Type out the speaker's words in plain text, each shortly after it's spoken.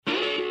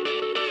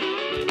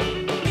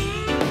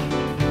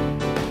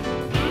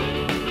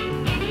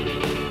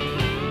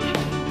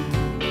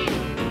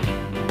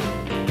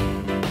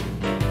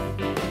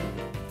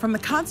From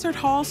the concert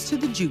halls to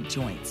the juke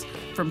joints,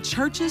 from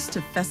churches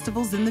to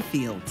festivals in the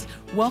fields,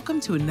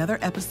 welcome to another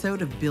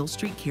episode of Beale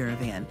Street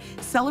Caravan,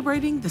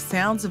 celebrating the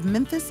sounds of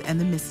Memphis and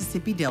the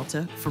Mississippi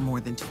Delta for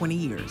more than 20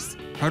 years.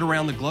 Heard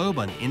around the globe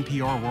on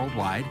NPR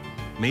Worldwide,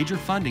 major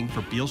funding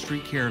for Beale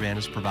Street Caravan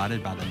is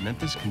provided by the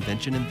Memphis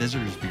Convention and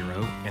Visitors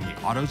Bureau and the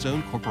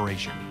AutoZone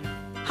Corporation.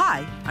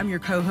 Hi, I'm your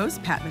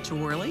co-host, Pat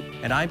Mitchell-Worley.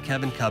 And I'm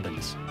Kevin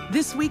Cubbins.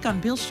 This week on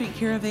Beale Street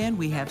Caravan,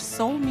 we have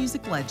soul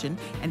music legend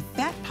and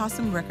Fat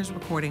Possum Records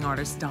recording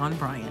artist Don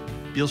Bryant.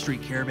 Beale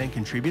Street Caravan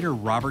contributor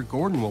Robert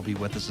Gordon will be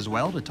with us as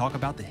well to talk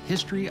about the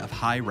history of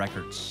Hi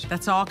Records.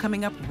 That's all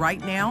coming up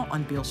right now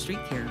on Beale Street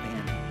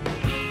Caravan.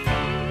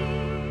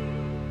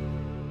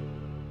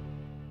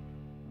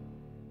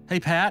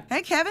 Hey, Pat.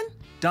 Hey, Kevin.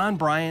 Don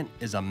Bryant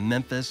is a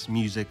Memphis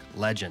music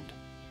legend.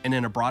 And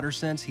in a broader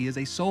sense, he is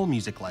a soul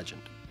music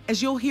legend.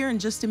 As you'll hear in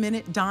just a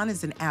minute, Don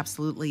is an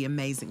absolutely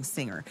amazing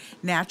singer.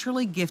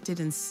 Naturally gifted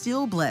and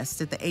still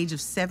blessed at the age of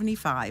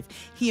 75,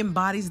 he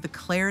embodies the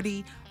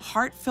clarity,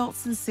 heartfelt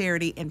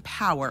sincerity, and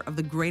power of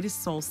the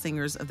greatest soul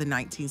singers of the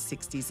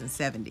 1960s and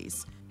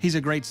 70s. He's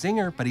a great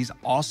singer, but he's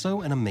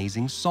also an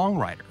amazing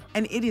songwriter.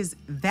 And it is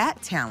that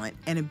talent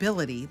and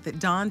ability that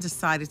Don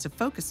decided to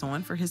focus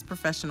on for his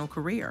professional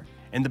career.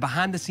 And the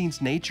behind-the-scenes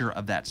nature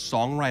of that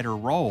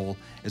songwriter role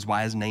is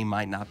why his name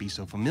might not be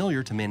so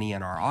familiar to many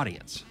in our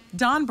audience.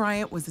 Don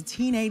Bryant was a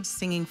teenage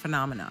singing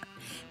phenomenon,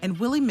 and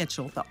Willie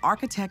Mitchell, the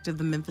architect of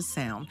the Memphis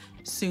sound,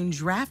 soon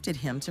drafted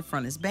him to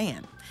front his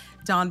band.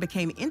 Don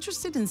became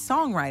interested in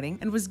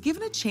songwriting and was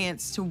given a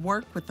chance to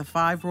work with the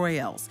Five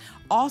Royales,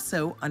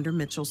 also under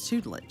Mitchell's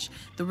tutelage.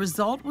 The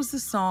result was the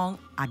song,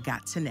 I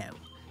Got to Know.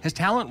 His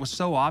talent was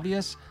so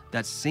obvious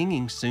that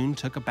singing soon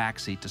took a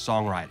backseat to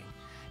songwriting.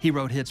 He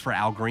wrote hits for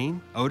Al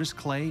Green, Otis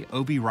Clay,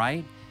 Obie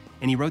Wright,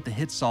 and he wrote the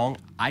hit song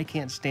I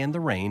Can't Stand the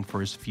Rain for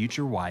his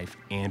future wife,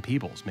 Ann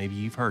Peebles. Maybe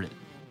you've heard it.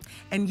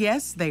 And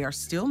yes, they are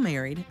still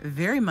married,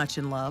 very much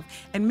in love,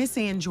 and Miss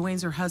Ann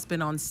joins her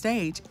husband on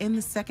stage in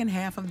the second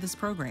half of this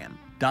program.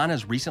 Don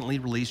has recently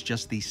released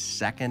just the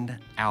second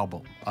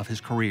album of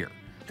his career.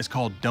 It's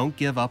called Don't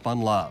Give Up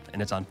on Love,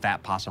 and it's on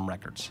Fat Possum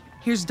Records.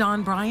 Here's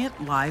Don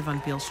Bryant live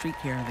on Beale Street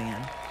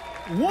Caravan.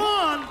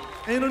 One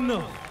ain't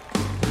enough,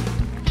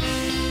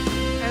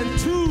 and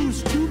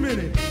two's too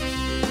many.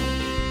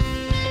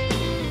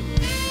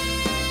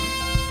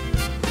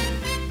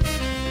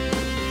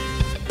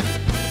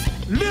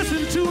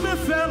 Listen to me,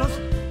 fellas,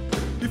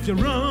 if you're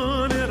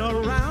running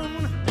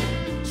around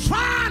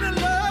trying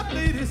to love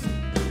ladies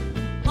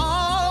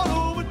all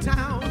over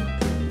town,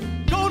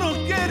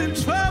 gonna get in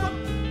trouble.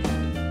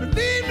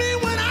 Believe me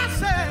when I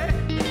say,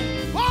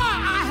 boy,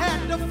 I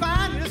had to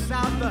find this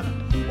out the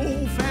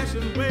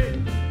old-fashioned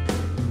way.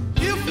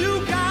 If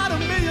you got $1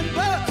 million,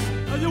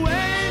 you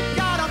ain't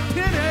got a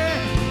penny.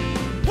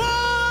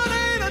 One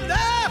ain't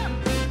enough,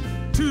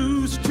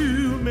 two's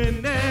too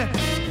many.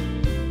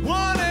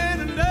 One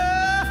ain't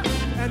enough,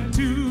 and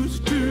two's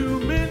too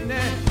many.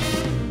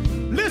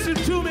 Listen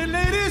to me,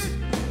 ladies,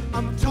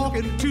 I'm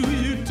talking to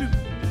you too.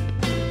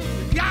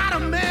 You got a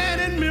man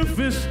in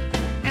Memphis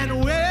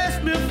and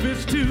West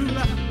Memphis too.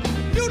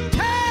 You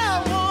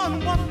tell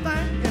one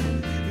thing,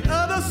 the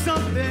other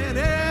something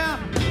else.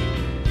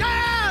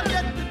 God,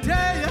 let me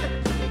tell you,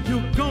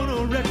 you're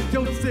gonna wreck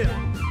yourself.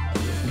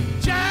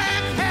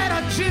 Jack had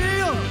a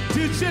chill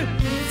till she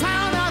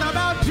found out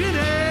about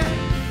Jenny.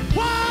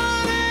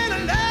 One ain't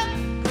enough,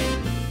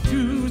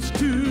 two's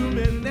too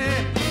many.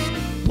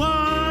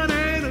 One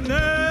ain't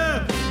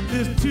enough,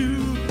 there's two.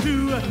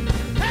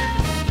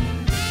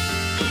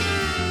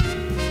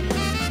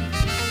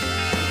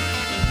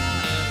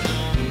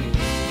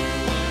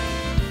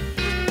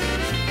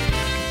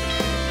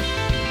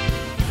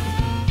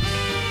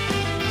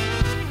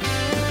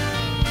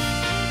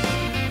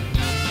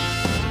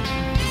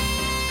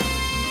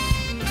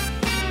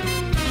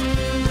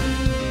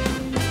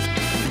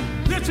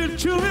 Listen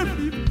to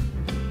me,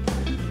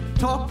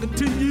 talking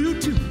to you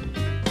too.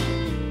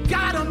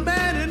 Got a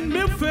man in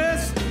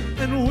Memphis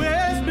and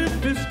West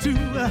Memphis too.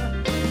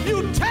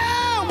 You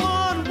tell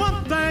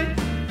one thing,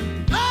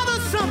 other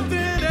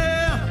something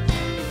else.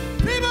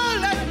 People,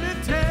 let me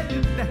tell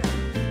you that,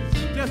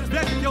 just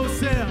wreck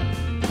yourself.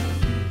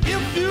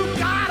 If you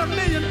got $1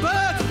 million,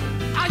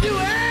 you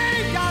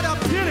ain't got a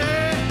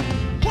penny.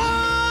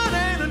 One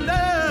ain't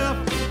enough,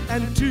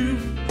 and two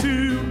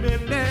too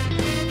many.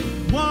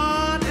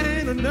 One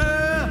ain't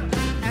enough,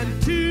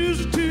 and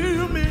two's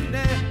too many.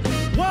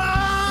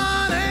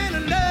 One ain't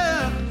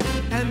enough,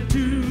 and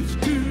two's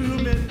too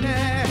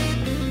many.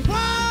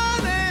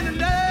 One ain't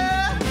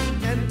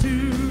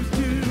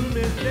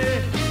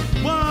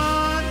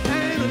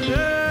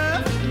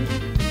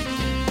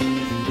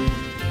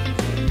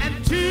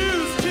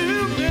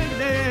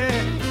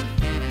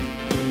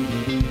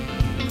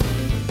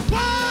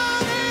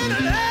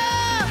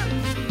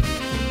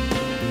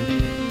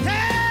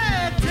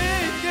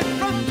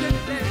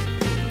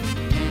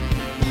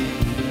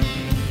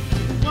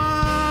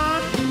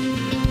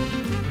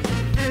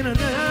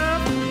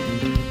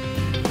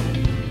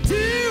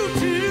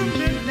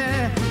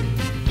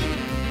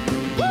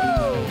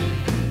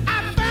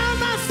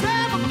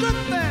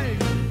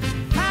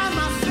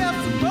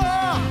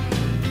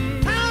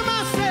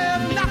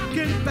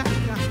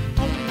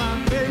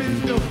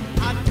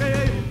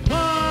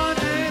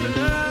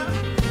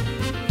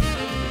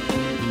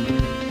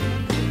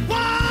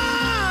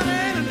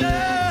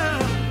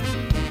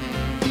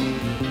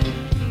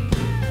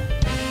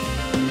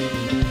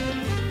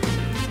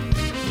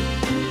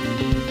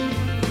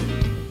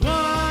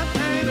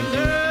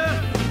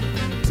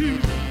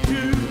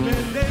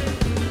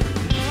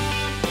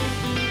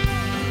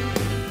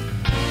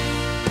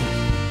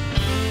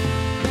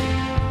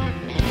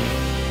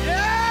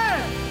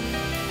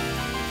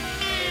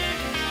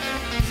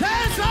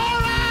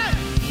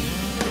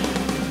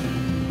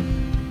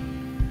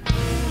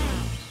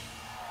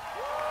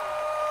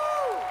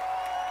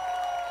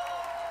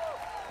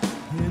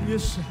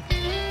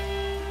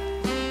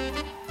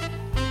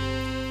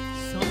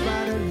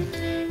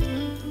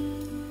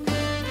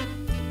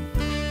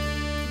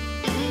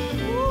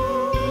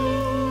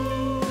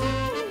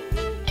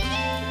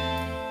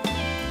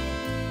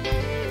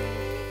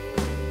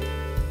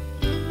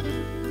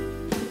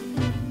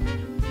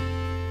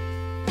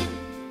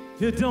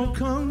It don't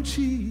come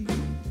cheap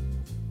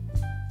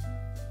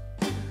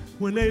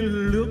when they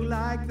look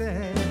like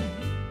that.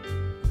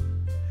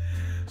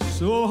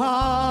 So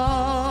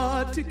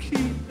hard to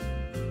keep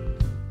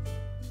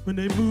when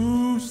they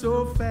move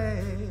so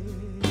fast.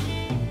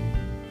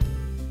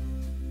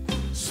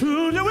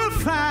 Soon you will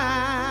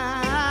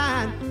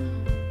find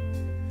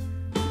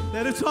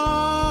that it's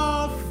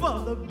all for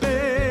the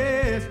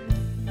best.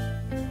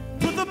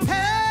 Put the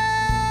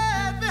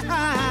past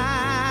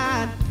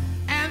behind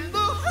and the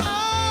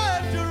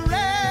hurt to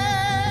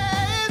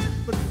rest.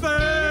 But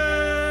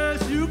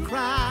first you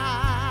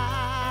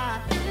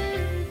cry,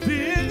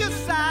 then you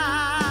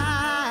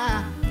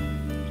sigh.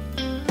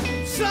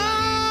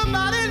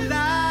 Somebody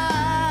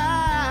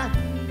lied,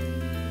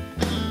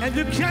 and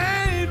you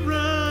can't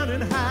run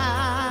and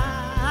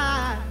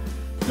hide.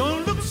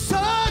 Don't look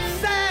so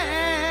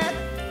sad.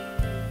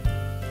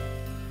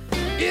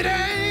 It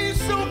ain't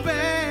so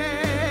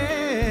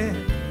bad.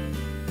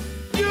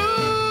 You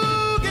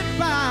get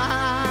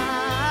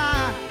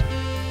by,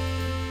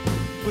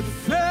 but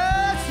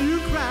first you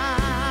cry.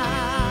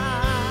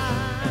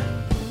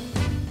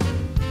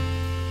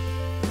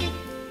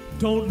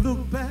 Don't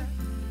look back,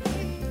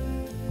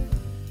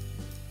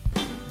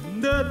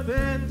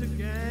 nothing to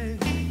gain.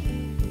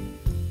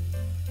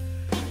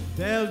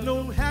 There's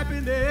no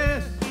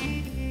happiness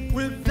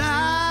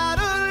without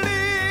a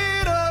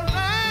little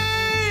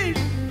rain.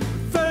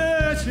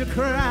 First you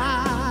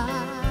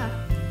cry,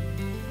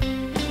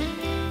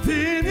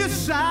 then you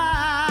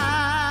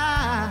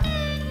sigh.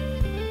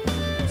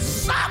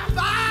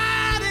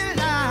 Somebody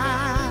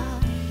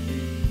lied,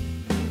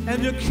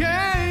 and you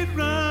can't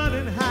run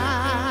and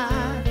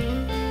hide.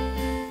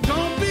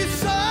 Don't be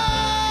so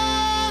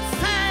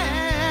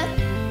sad.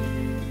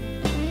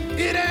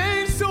 It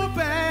ain't so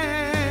bad.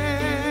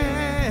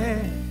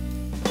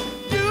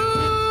 You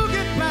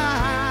get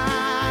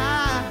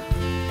by.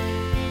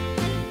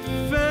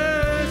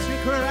 First you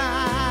cry.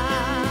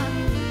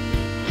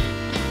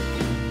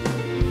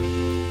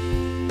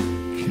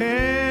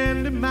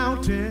 Candy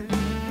Mountain,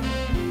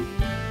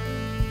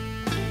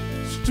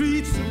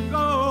 streets of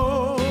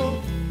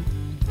gold.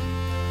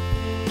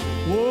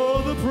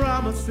 Oh, the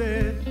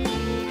promises,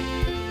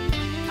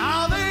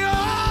 how they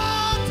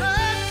all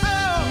turn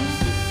cold.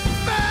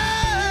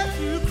 First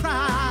you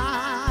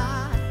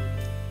cry,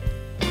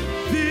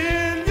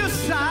 then you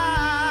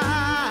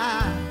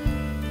sigh.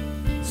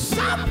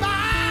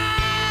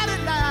 Somebody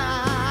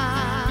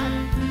lied,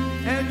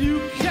 and you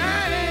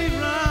can't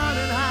run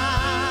and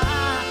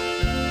hide.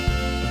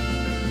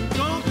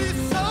 Don't be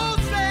so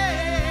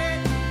sad.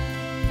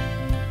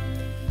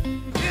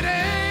 It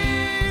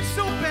ain't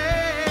so bad.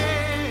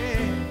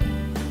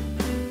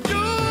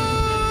 You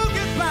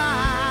get by.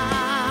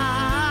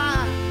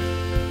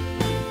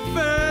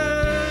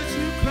 First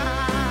you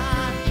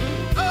cry.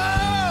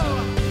 Oh,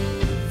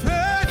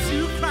 first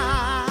you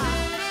cry.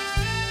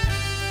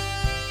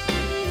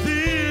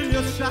 Then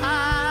you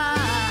sigh.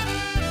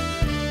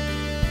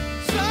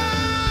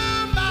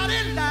 Somebody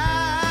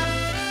lied,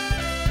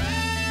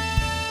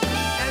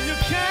 and you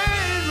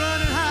can't run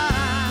and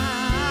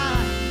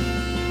hide.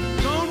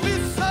 Don't be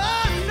so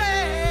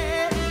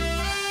sad.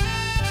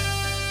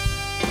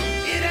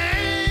 It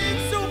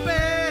ain't so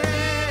bad.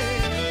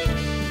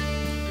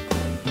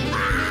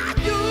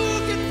 You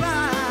get by,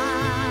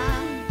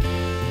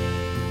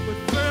 but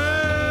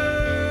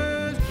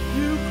first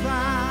you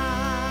cry.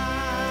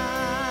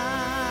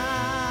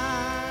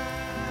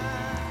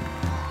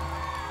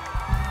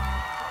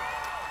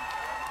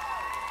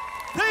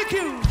 Thank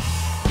you.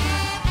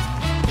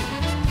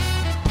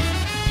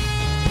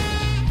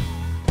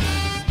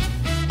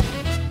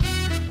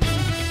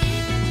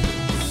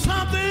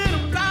 Something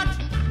about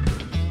you.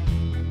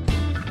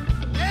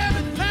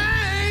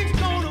 Everything's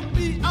gonna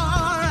be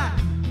alright.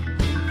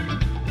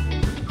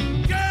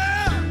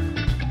 Girl,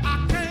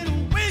 I can't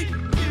wait to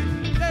get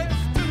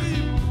next to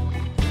you.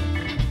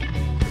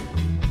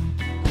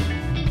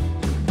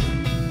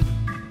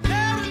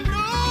 There's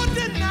no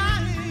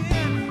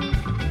denying.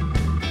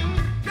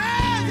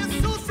 Girl, you're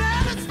so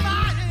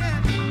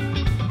satisfying.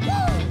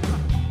 Woo!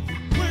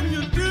 When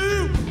you do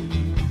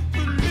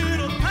the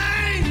little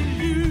things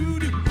you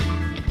do.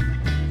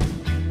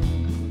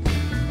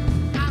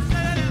 I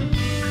said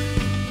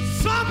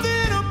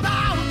something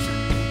about you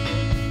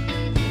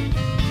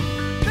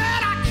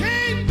that I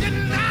can't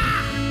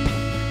deny.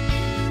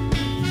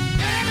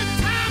 Every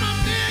time I'm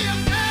near you,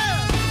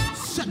 girl,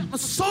 set my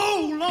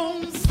soul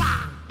on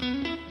fire.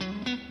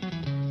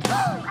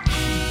 Woo!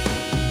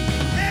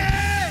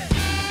 Yeah.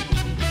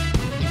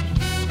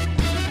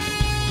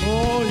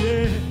 Oh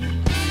yeah.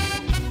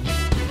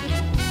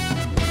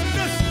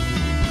 Listen,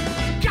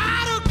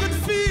 got a good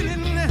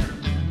feeling that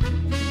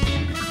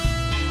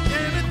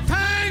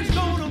everything's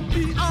gonna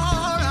be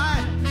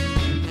alright.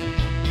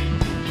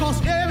 'Cause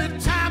every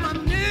time I'm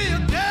near you,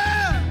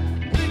 girl,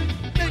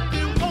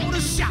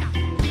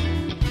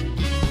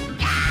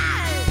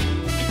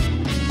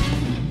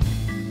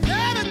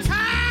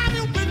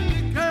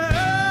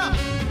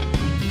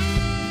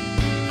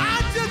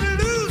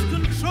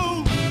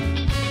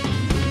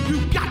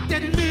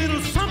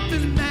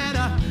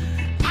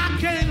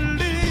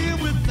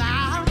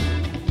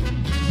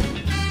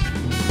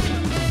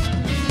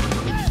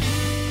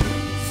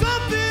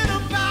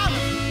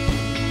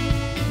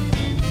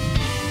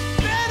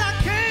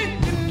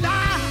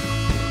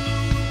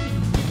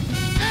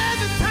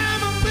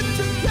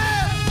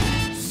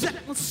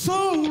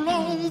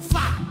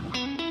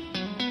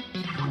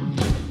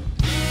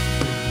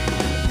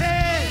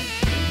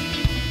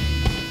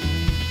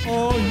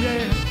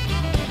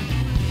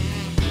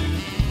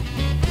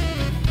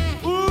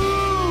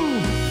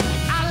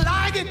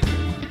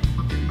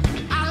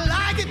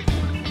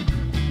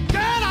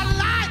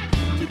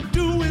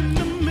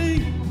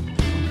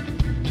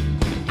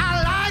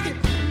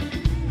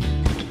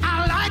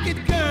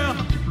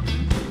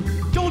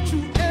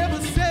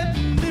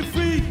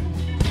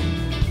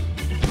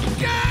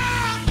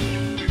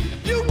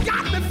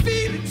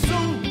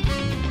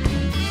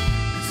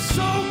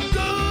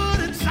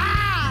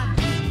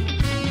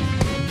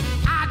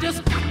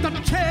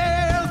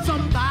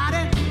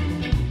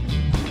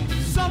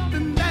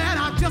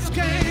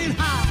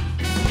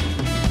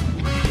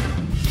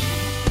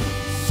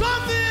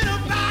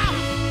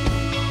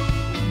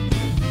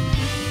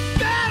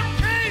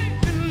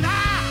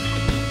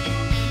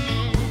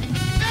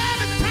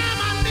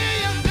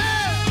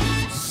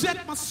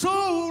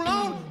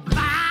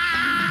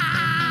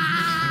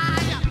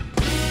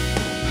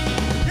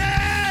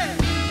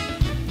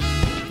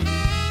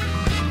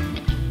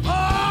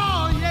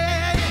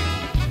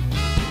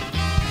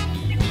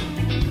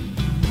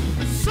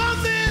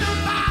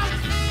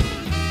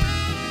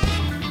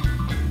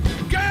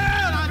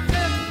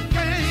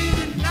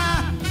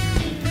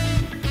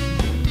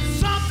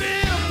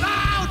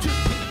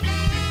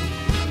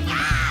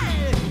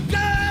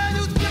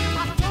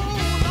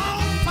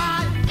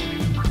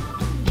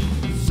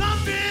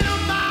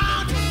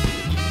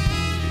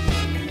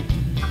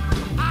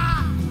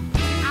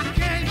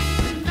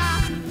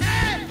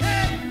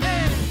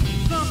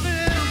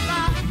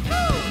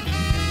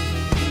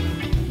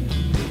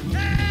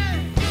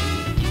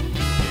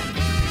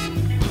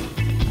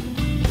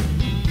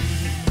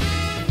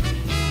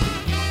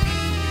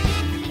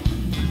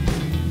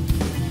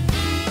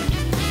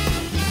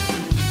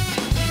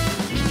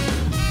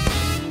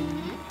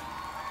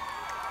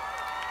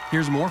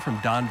 Here's more from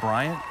Don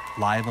Bryant,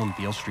 live on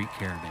Beale Street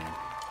Caravan.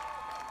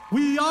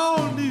 We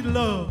all need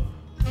love.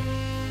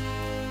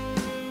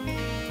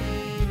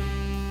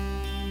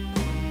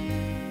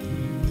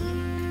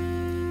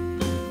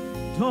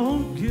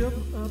 Don't give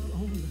up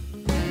on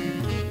love.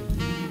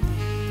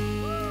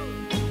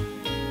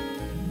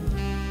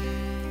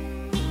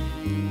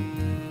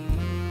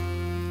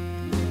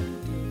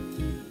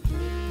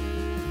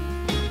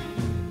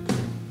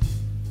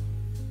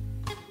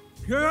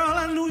 Girl,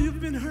 I know you've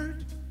been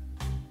hurt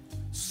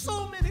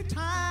so many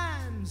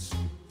times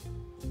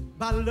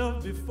by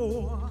love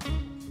before.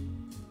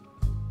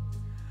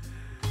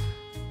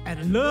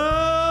 And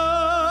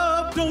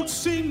love don't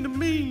seem to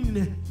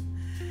mean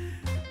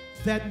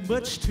that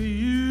much to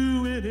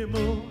you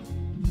anymore.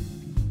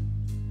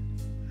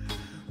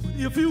 But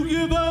if you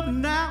give up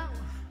now,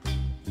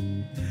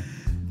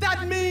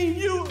 that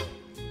means you're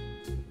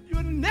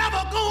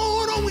never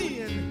gonna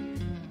win.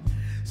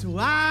 So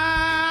I'm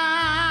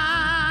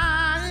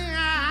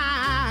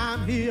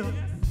here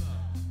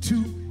to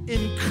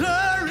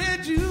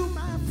encourage you,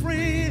 my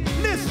friend.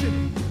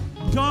 Listen,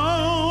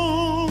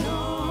 don't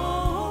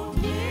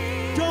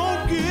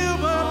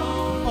give up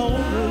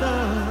on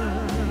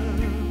love.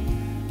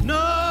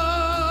 No,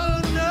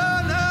 no,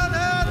 no,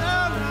 no, no,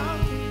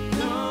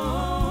 no.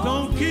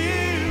 Don't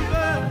give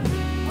up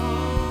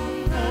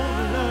on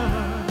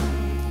love.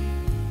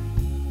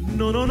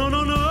 No, no, no,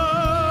 no, no.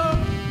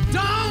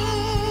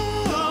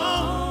 Don't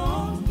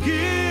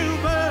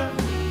give up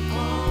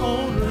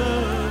on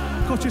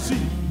love. 'Cause you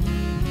see,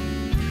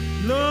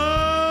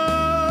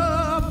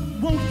 love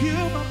won't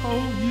give up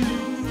on you.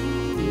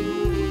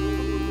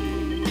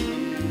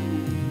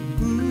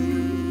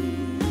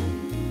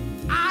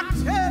 I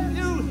tell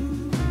you,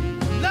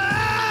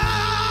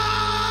 love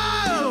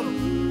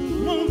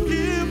won't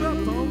give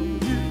up on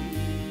you.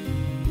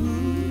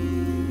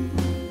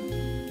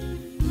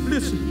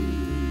 Listen.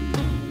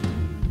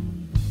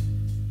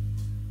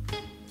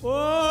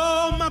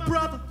 Oh, my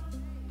brother,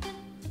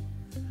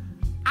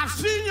 I've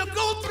seen you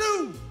go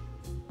through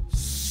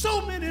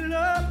so many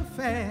love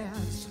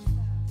affairs,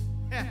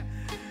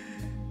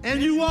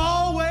 and you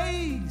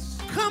always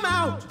come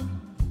out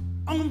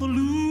on the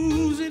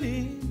losing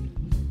end.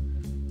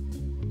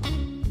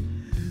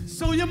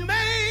 So you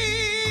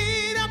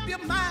made up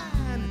your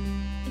mind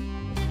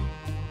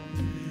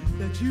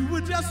that you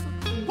were just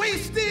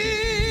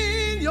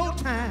wasting your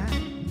time.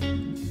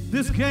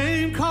 This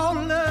game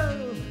called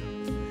love,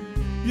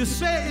 you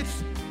say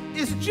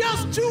it's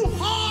just too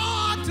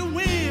hard to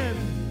win.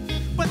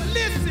 But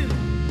listen,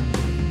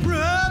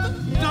 brother,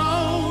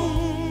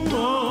 don't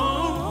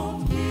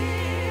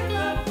give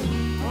up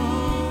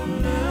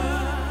on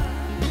love.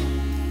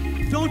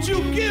 Don't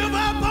you give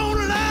up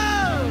on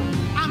love.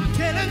 I'm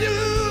telling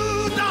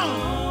you,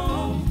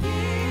 don't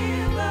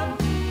give up.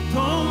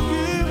 Don't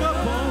give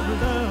up on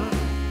love.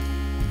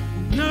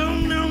 No,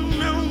 no,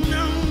 no,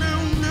 no, no,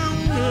 no,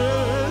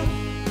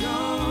 no.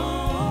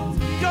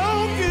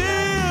 Don't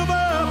give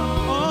up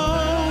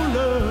on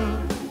love.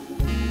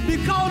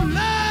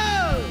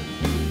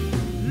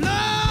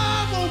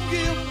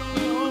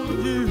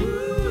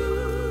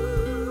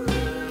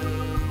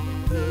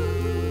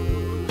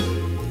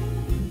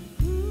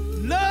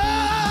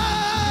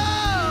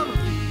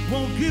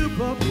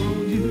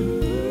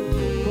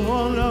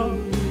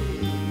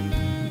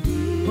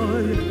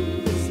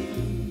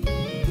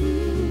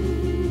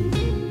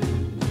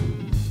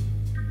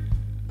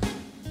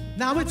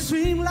 Now it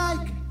seems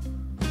like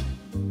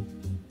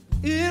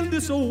in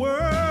this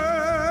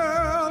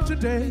world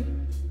today,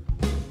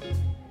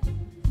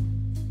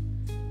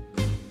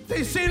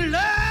 they say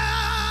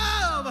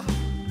love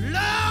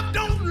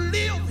don't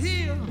live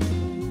here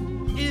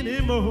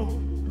anymore.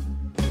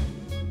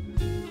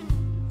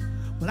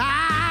 But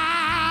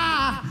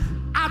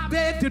I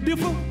beg to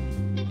differ,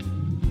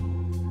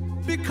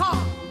 because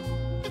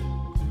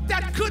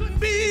that couldn't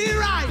be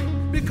right,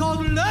 because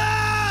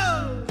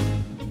love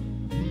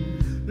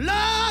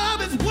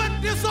is what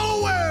this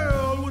old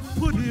world would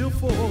put here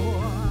for.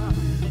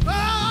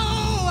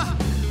 Oh,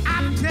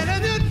 I'm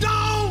telling you,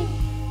 don't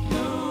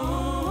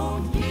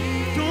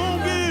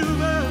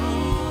give up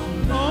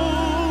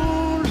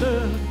on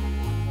love.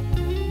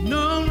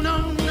 No,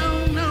 no,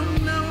 no, no,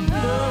 no,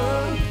 no.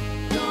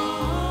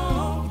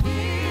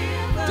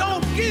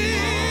 Don't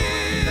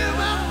give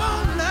up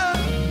on love.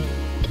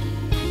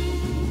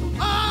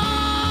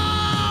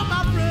 Oh,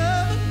 my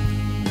brother,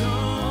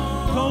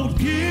 don't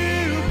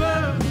give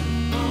up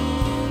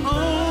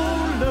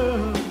on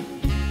love,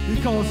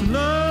 because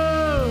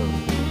love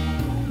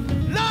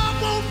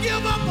won't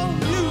give up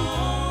on you.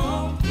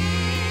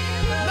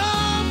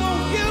 Love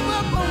won't give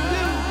up on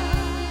you.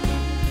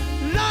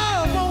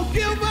 Love won't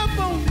give up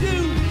on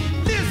you.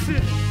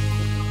 Listen,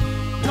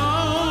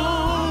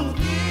 don't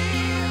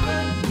give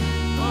up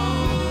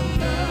on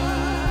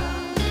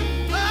love.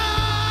 Oh,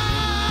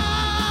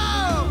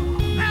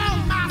 now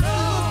my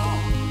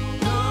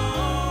sister,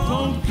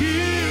 don't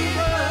give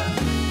up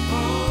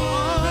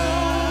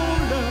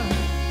on love.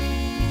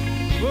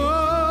 Oh,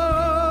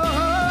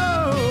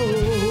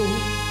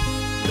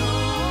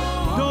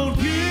 don't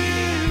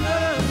give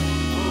up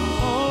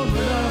on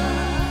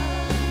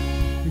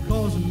love,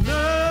 because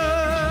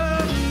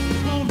love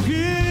won't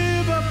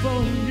give up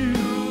on you.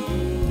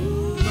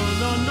 No,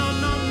 no, no,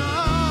 no, no,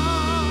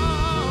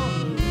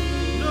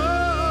 no.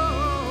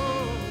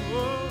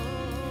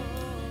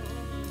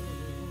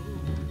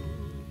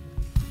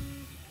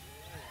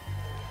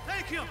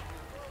 Thank you.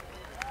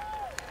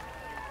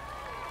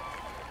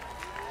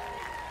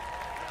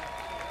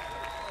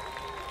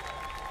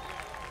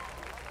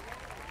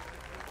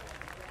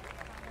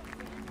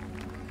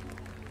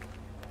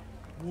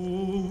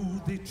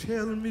 Oh, they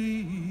tell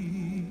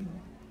me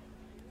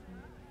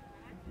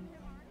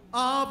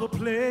of a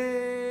place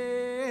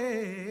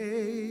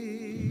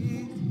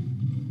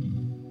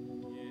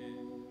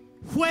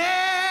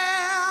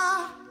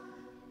where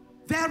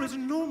there is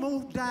no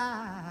more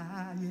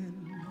dying,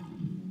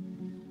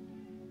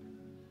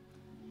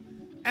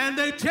 and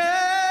they tell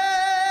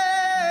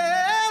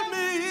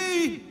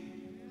me,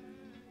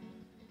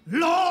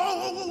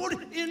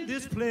 Lord, in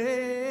this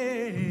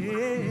place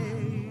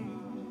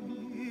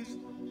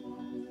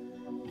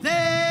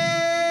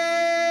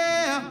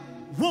there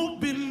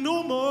won't be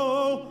no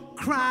more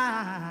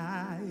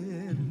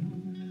crying.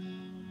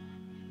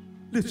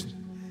 Listen,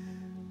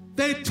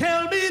 they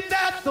tell me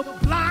that the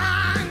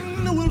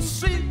blind will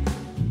see.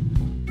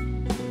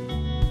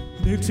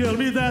 They tell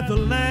me that the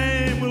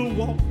lame will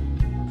walk.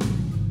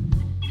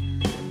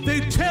 They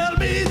tell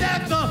me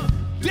that the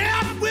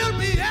deaf will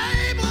be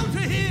able to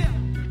hear,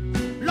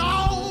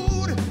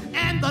 Lord,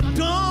 and the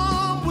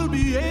dumb will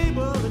be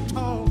able to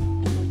talk.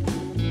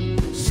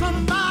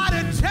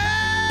 Somebody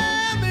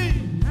tell me,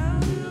 how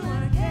do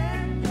I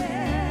get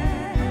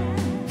there?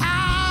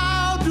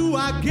 How do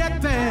I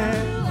get there?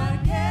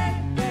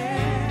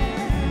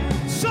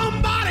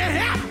 Somebody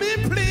help me,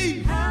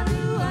 please. How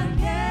do I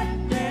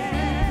get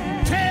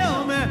there?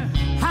 Tell me,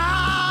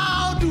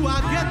 how do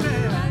I get there?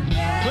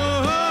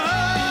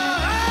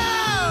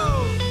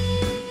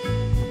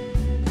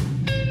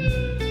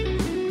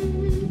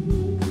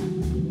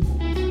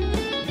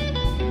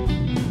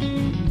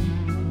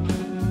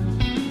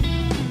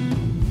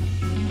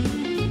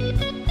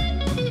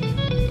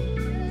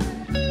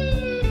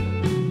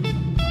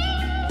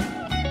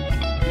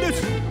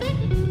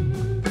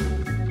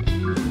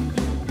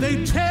 They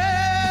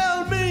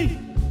tell me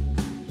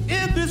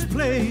in this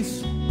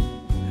place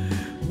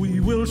we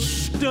will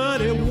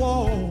study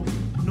war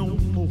no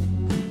more.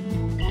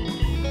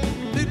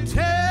 They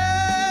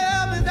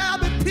tell me there'll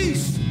be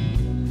peace.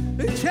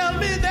 They tell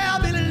me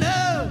there'll be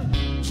love,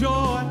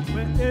 joy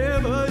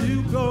wherever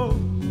you go.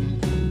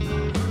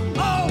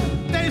 Oh,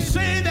 they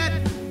say that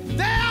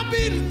there'll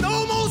be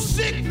no more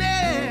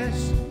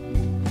sickness,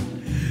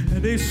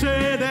 and they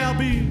say there'll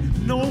be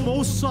no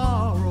more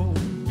sorrow.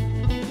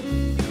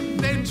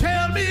 They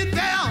tell me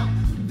there'll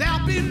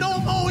be no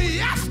more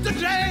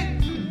yesterday.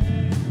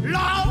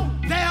 Lord,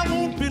 there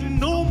won't be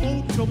no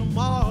more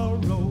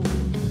tomorrow.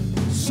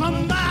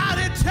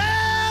 Somebody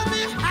tell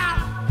me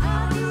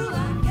how do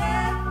I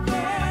get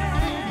there?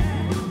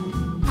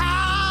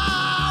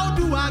 How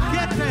do I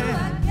get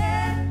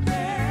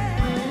there?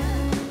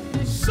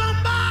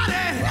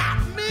 Somebody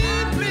help me,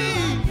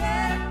 please.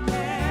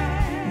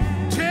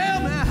 Tell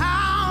me,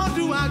 how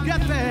do I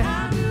get there?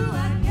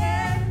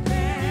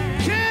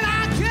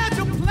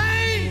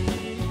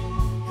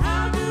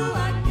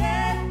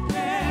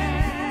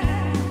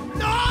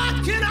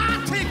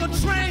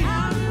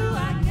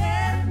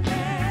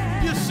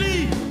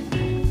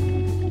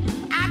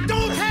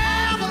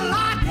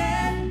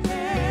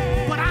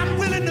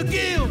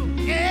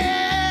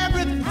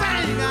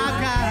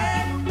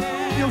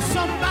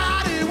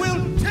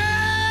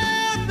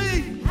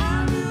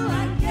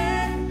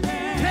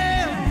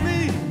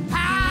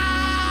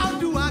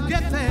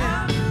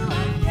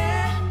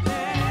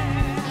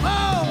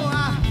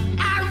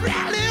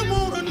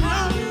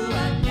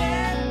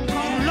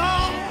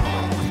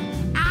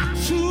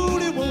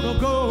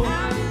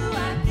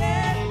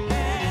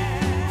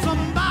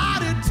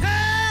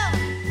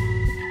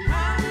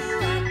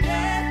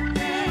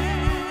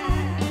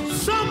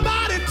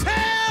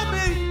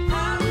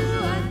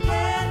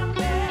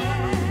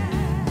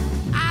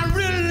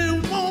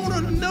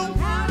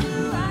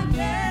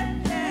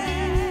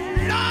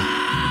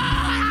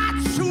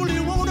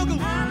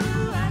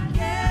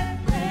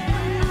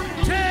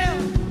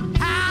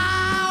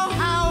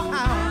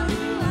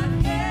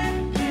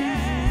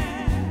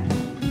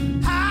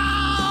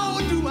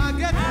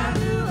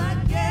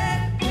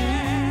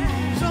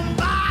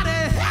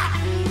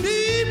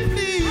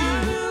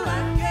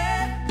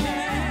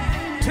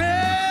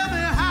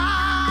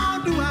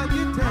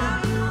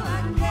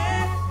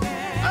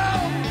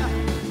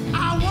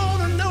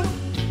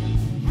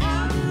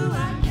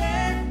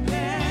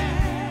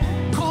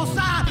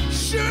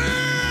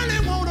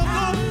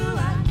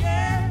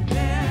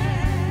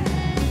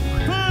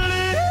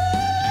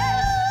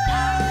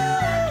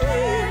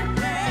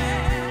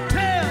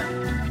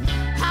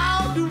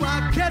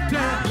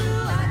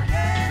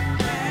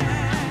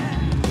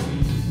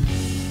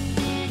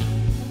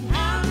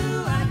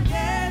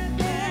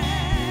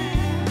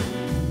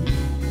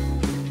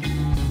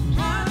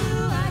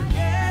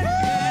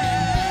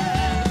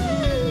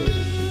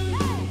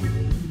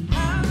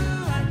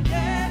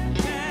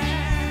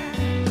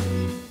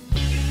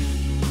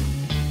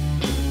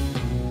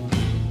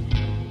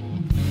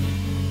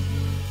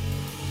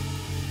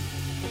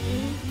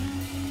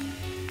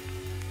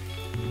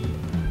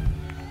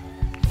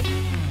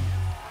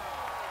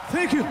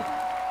 Thank you.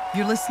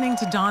 You're listening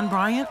to Don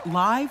Bryant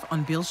live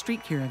on Beale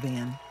Street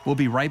Caravan. We'll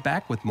be right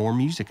back with more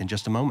music in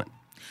just a moment.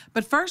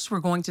 But first, we're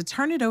going to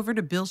turn it over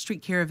to Beale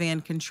Street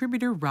Caravan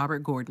contributor Robert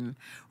Gordon.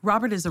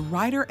 Robert is a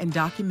writer and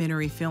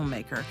documentary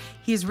filmmaker.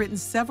 He has written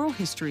several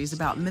histories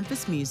about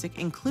Memphis music,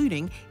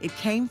 including It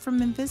Came from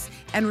Memphis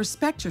and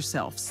Respect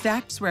Yourself,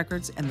 Stax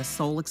Records, and the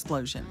Soul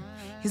Explosion.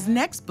 His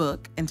next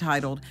book,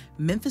 entitled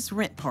Memphis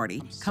Rent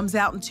Party, comes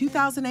out in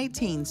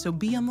 2018, so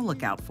be on the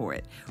lookout for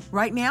it.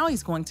 Right now,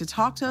 he's going to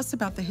talk to us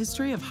about the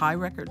history of Hi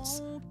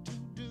Records.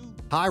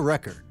 Hi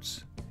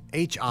Records.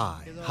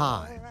 H-I.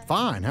 Hi.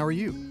 Fine, how are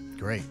you?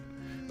 Great.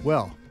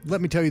 Well,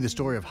 let me tell you the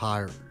story of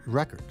Hi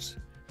Records.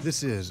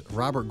 This is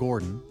Robert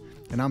Gordon,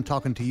 and I'm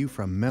talking to you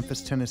from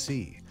Memphis,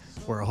 Tennessee,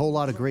 where a whole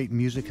lot of great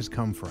music has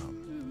come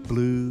from.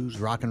 Blues,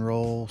 rock and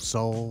roll,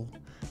 soul.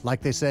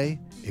 Like they say,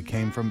 it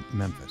came from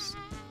Memphis.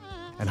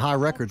 And Hi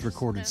Records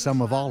recorded some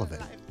of all of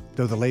it,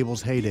 though the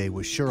label's heyday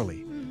was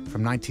surely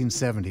from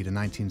 1970 to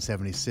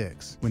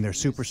 1976, when their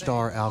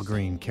superstar Al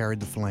Green carried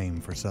the flame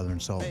for Southern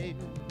soul.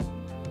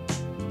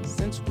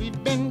 Since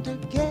we've been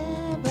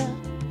together,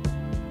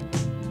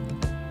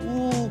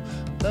 ooh,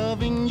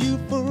 loving you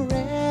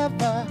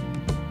forever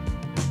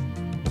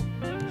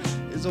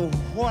is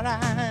what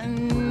I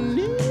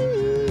need.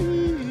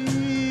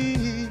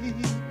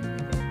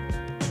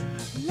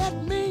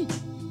 Let me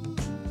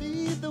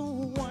be the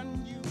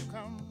one you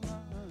come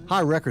running.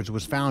 Hi Records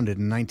was founded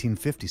in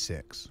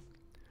 1956.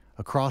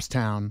 Across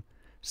town,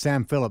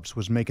 Sam Phillips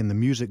was making the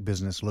music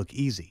business look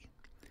easy.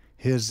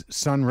 His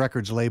Sun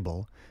Records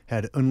label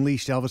had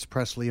unleashed Elvis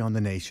Presley on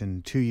the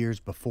nation 2 years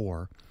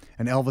before,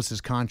 and Elvis's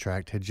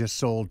contract had just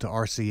sold to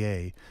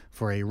RCA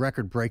for a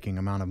record-breaking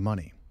amount of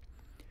money.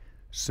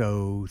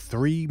 So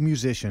 3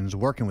 musicians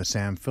working with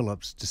Sam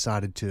Phillips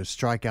decided to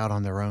strike out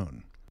on their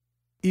own.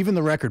 Even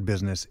the record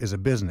business is a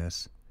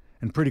business,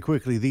 and pretty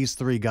quickly these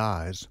 3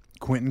 guys,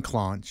 Quentin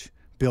Claunch,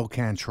 Bill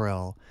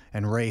Cantrell,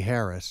 and Ray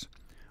Harris,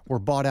 were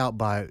bought out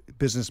by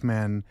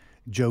businessman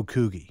Joe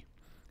Coogee,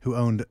 who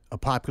owned a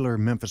popular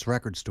Memphis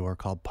record store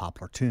called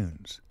Poplar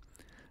Tunes.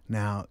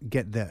 Now,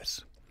 get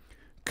this.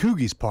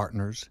 Coogee's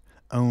partners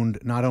owned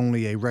not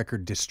only a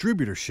record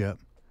distributorship,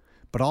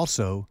 but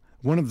also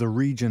one of the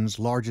region's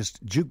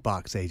largest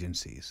jukebox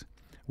agencies,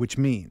 which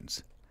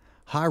means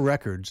Hi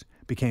Records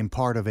became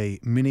part of a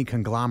mini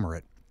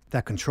conglomerate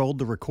that controlled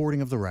the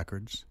recording of the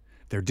records,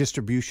 their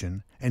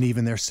distribution, and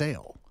even their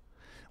sale.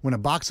 When a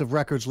box of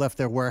records left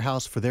their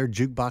warehouse for their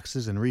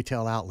jukeboxes and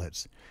retail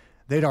outlets,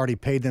 they'd already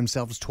paid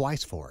themselves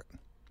twice for it.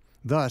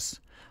 Thus,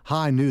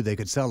 Hi knew they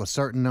could sell a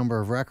certain number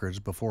of records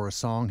before a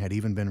song had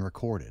even been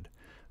recorded,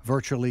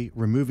 virtually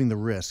removing the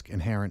risk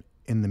inherent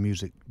in the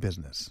music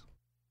business.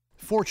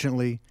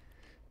 Fortunately,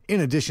 in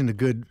addition to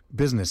good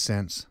business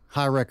sense,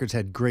 Hi Records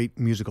had great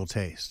musical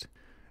taste.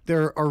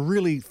 There are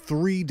really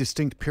 3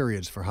 distinct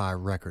periods for Hi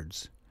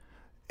Records: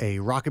 a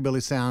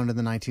rockabilly sound in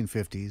the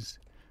 1950s,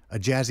 a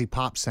jazzy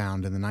pop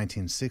sound in the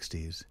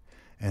 1960s,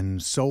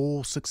 and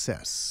soul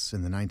success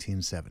in the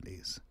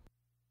 1970s.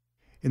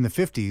 In the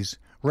 50s,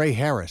 Ray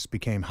Harris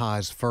became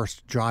Hi's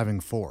first driving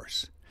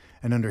force,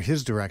 and under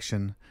his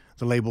direction,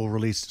 the label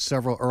released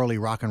several early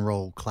rock and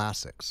roll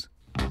classics.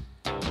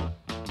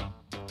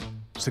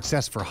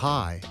 Success for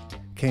Hi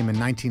came in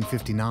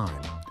 1959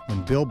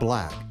 when Bill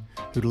Black,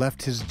 who'd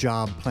left his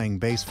job playing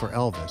bass for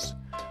Elvis,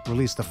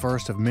 released the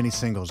first of many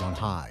singles on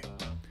Hi.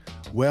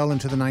 Well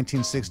into the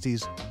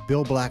 1960s,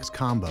 Bill Black's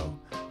combo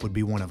would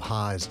be one of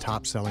Hi's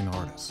top-selling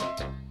artists.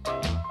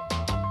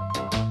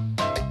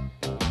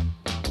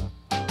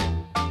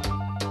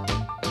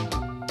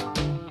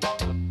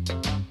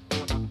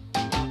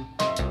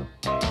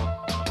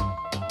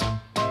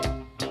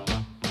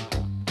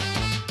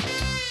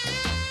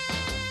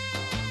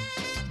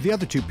 The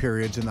other 2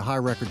 periods in the Hi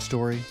Records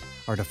story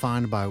are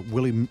defined by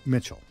Willie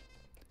Mitchell.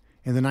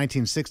 In the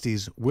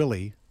 1960s,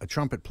 Willie, a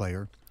trumpet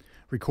player,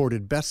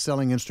 recorded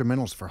best-selling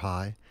instrumentals for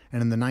Hi,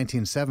 and in the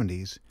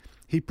 1970s,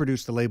 he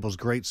produced the label's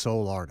great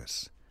soul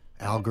artists,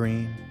 Al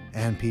Green,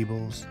 Ann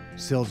Peebles,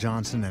 Syl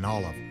Johnson, and all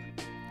of them.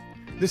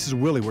 This is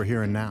Willie we're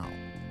hearing now,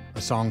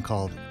 a song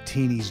called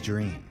Teeny's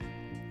Dream.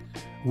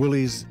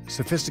 Willie's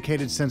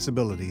sophisticated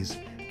sensibilities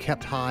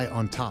kept Hi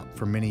on top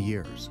for many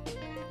years.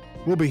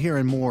 We'll be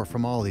hearing more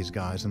from all these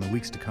guys in the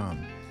weeks to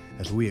come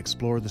as we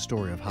explore the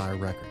story of Hi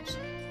Records.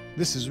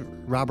 This is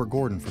Robert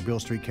Gordon for Beale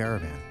Street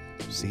Caravan.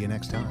 See you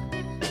next time.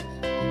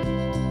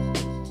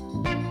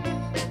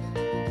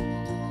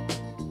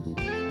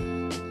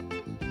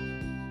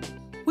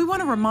 We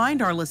want to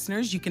remind our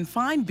listeners you can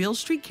find Beale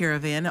Street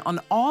Caravan on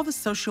all the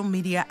social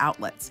media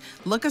outlets.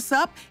 Look us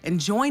up and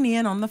join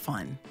in on the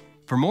fun.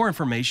 For more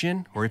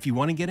information, or if you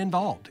want to get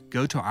involved,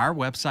 go to our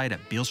website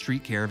at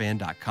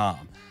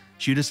BealeStreetCaravan.com.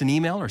 Shoot us an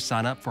email or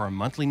sign up for our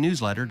monthly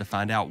newsletter to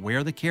find out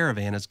where the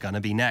caravan is going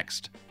to be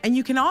next. And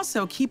you can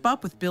also keep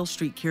up with Beale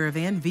Street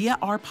Caravan via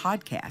our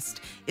podcast.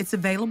 It's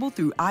available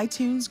through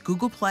iTunes,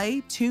 Google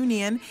Play,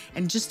 TuneIn,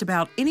 and just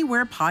about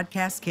anywhere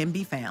podcasts can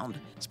be found.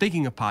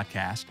 Speaking of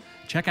podcasts,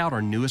 check out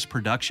our newest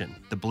production,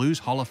 the Blues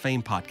Hall of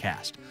Fame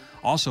podcast,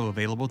 also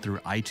available through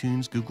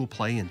iTunes, Google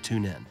Play, and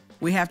TuneIn.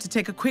 We have to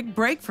take a quick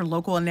break for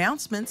local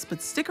announcements,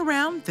 but stick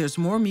around. There's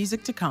more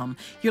music to come.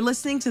 You're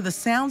listening to The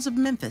Sounds of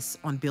Memphis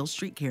on Beale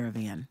Street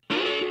Caravan.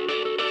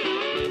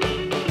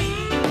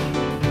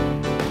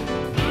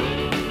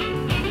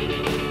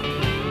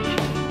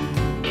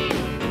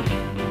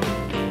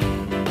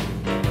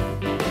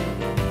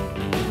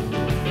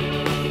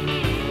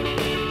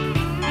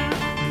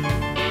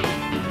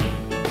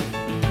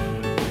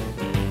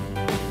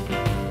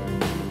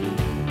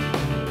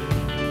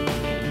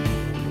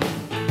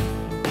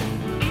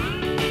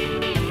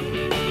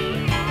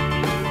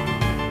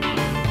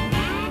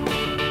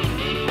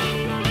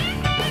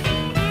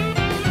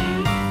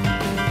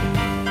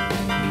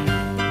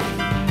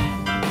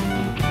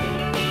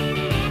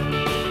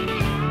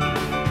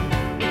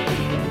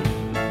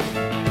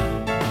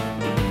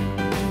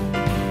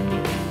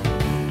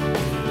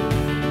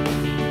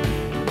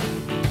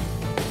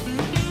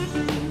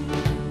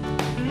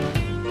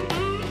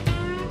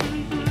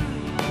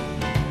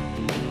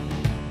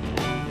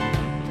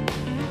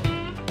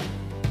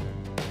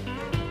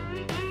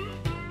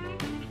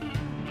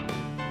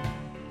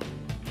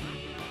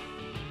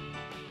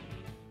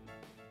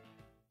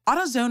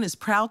 AutoZone is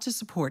proud to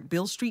support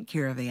Beale Street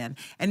Caravan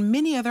and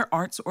many other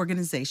arts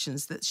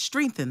organizations that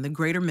strengthen the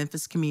greater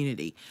Memphis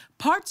community.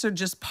 Parts are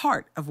just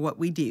part of what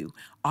we do.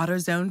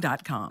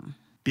 AutoZone.com.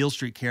 Beale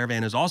Street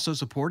Caravan is also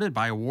supported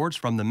by awards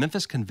from the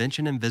Memphis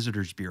Convention and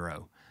Visitors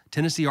Bureau,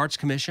 Tennessee Arts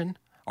Commission,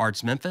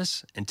 Arts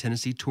Memphis, and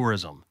Tennessee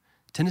Tourism.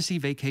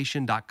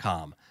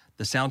 TennesseeVacation.com.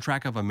 The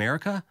soundtrack of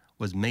America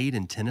was made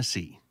in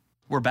Tennessee.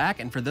 We're back,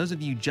 and for those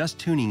of you just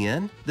tuning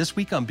in, this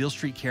week on Beale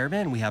Street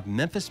Caravan, we have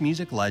Memphis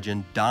music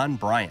legend Don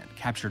Bryant,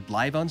 captured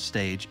live on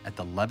stage at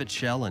the Levitt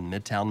Shell in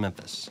Midtown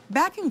Memphis.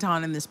 Backing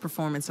Don in this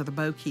performance are the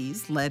Bow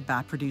Keys, led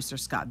by producer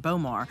Scott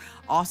Bomar.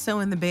 Also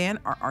in the band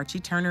are Archie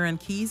Turner on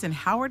keys and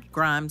Howard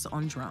Grimes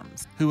on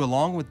drums, who,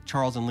 along with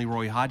Charles and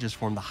Leroy Hodges,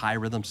 form the high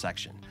rhythm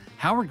section.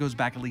 Howard goes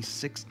back at least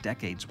 6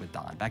 decades with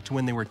Don, back to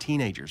when they were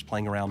teenagers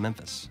playing around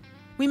Memphis.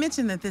 We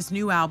mentioned that this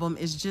new album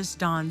is just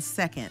Don's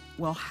second.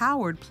 Well,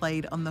 Howard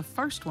played on the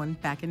first one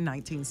back in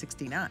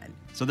 1969.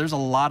 So there's a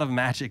lot of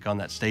magic on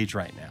that stage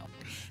right now.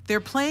 They're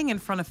playing in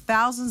front of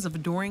thousands of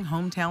adoring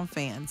hometown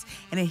fans,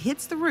 and it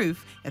hits the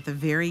roof at the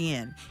very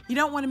end. You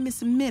don't want to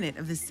miss a minute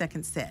of this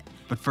second set.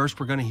 But first,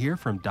 we're going to hear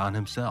from Don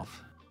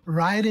himself.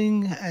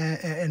 Writing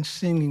and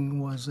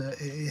singing was,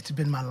 it's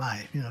been my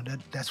life. You know,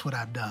 that's what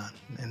I've done,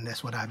 and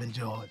that's what I've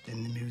enjoyed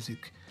in the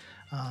music.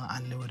 I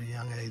knew at a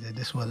young age that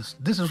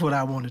this is what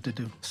I wanted to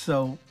do.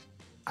 So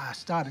I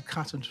started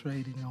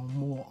concentrating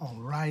more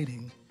on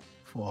writing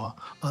for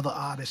other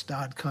artists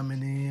started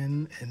coming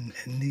in and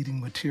needing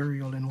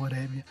material and what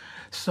have you.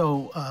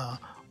 So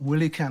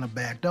Willie kind of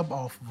backed up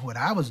off of what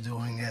I was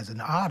doing as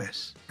an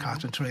artist,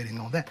 concentrating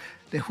on that,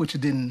 which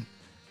didn't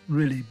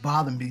really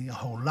bother me a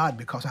whole lot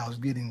because I was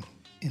getting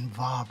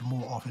involved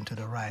more often to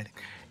the writing.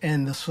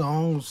 And the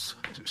songs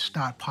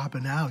start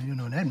popping out, you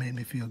know, and that made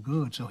me feel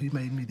good. So he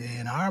made me the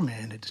A&R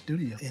man at the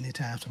studio.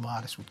 Anytime some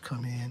artists would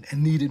come in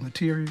and needed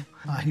material,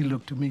 he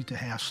looked to me to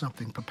have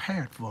something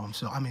prepared for them.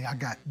 So, I mean, I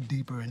got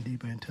deeper and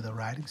deeper into the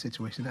writing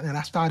situation, and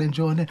I started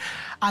enjoying it.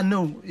 I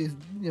know,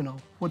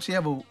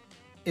 whichever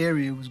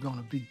area it was going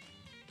to be,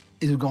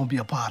 it was going to be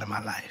a part of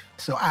my life.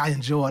 So I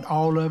enjoyed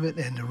all of it,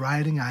 and the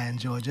writing I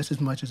enjoyed just as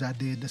much as I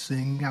did the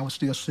singing. I was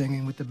still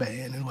singing with the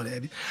band and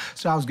whatever.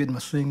 So I was getting my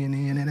singing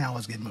in, and I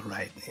was getting my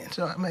writing in.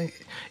 So, I mean,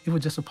 it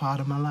was just a part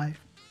of my life.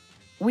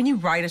 When you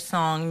write a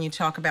song and you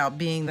talk about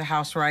being the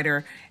house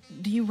writer,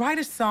 do you write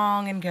a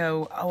song and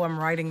go, oh, I'm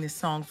writing this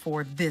song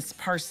for this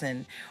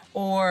person?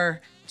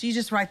 Or do you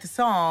just write the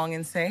song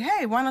and say,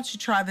 hey, why don't you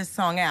try this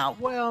song out?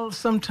 Well,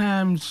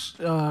 sometimes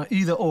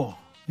either or.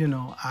 You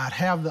know, I'd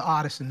have the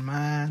artist in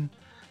mind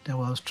that I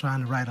was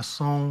trying to write a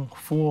song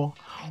for,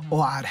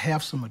 or I'd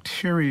have some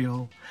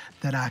material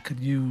that I could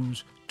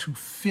use to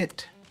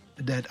fit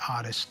that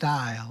artist's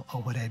style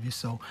or whatever.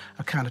 So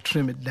I kind of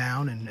trim it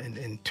down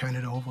and turn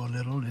it over a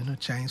little and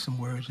change some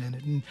words in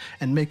it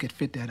and make it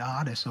fit that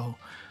artist. So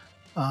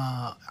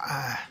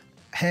I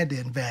had the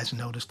advance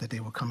notice that they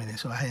were coming in,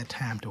 so I had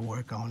time to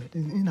work on it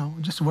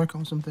and, just work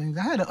on some things.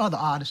 I had other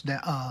artists,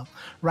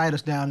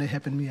 writers down there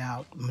helping me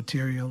out,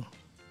 material.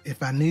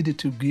 If I needed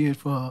to gear it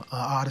for an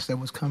artist that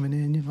was coming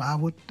in, I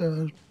would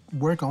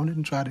work on it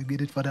and try to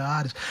get it for the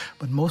artist.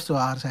 But most of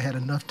the artists, I had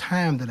enough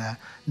time that I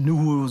knew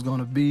who it was going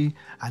to be.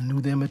 I knew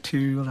their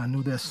material, I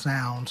knew their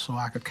sound, so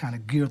I could kind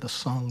of gear the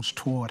songs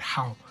toward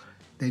how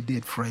they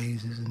did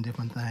phrases and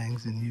different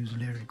things and use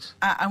lyrics.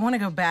 I want to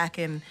go back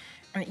and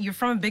you're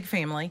from a big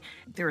family.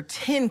 There were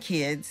 10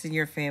 kids in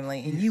your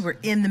family, and you were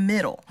in the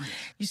middle. Yes.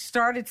 You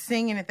started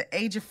singing at the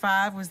age of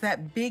 5. Was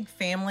that big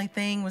family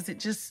thing? Was it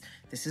just,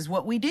 this is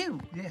what we do?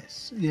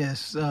 Yes.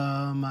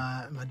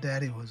 My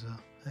daddy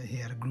he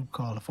had a group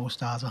called the 4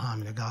 Stars of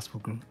Harmony, a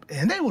gospel group.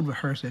 And they would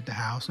rehearse at the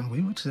house, and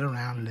we would sit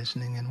around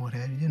listening and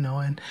whatever,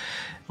 And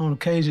on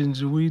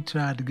occasions, we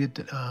tried to get,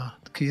 the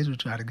kids would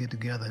try to get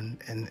together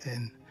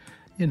and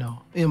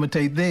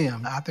imitate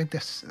them. I think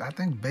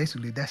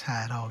basically that's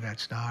how it all got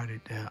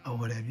started or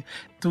whatever.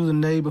 Through the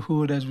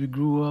neighborhood as we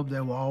grew up,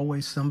 there were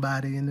always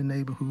somebody in the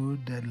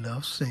neighborhood that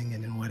loved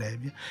singing and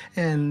whatever.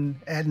 And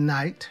at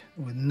night,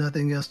 with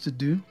nothing else to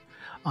do,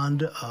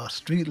 under a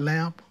street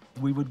lamp,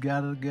 we would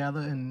gather together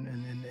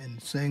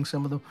and sing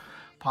some of the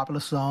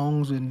popular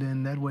songs, and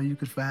then that way you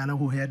could find out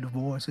who had the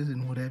voices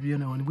and whatever,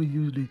 and we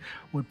usually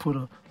would put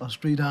a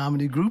street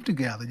harmony group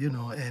together,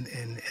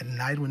 and at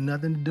night with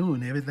nothing to do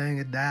and everything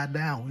had died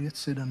down, we'd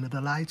sit under the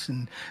lights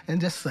and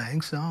just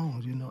sing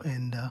songs,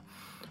 and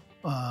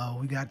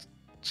we got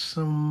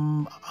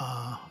some,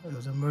 there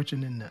was a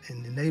merchant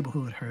in the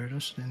neighborhood heard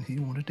us, and he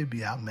wanted to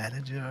be our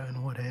manager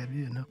and what have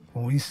you,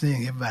 When we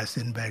sing, everybody's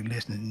sitting back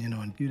listening,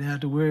 and you didn't have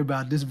to worry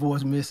about this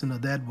voice missing or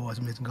that voice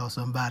missing, because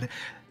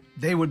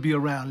they would be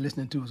around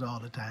listening to us all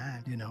the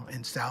time,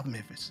 in South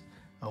Memphis,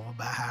 over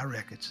by High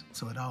Records.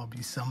 So it'd all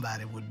be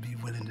somebody would be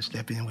willing to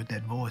step in with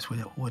that voice,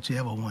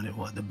 whichever one it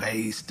was, the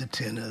bass, the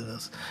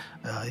tenors,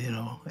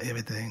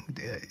 everything.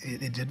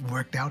 It just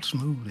worked out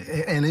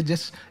smoothly, and it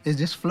just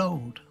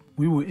flowed.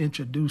 We were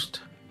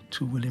introduced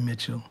to Willie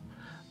Mitchell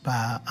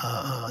by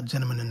a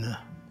gentleman in the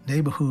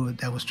neighborhood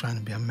that was trying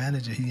to be a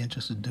manager. He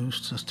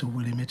introduced us to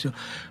Willie Mitchell.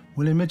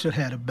 Willie Mitchell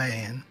had a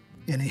band,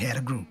 and he had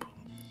a group.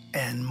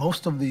 And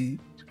most of the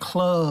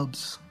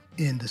clubs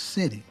in the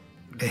city,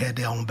 they had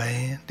their own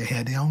band, they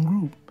had their own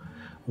group.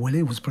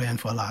 Willie was playing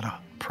for a lot of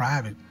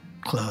private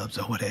clubs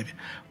or whatever.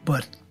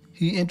 But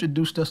he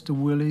introduced us to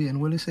Willie,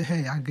 and Willie said,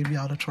 hey, I'll give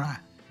y'all a try.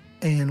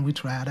 And we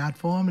tried out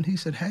for him, and he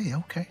said, hey,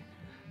 okay,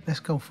 let's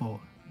go for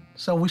it.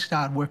 So we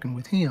started working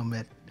with him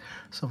at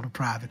some of the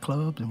private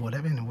clubs and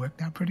whatever, and it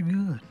worked out pretty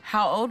good.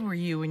 How old were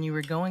you when you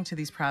were going to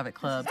these private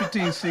clubs?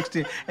 15,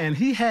 16, and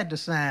he had to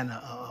sign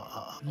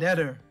a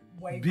letter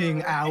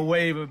being our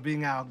waiver,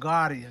 being our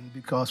guardian,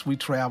 because we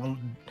traveled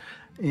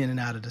in and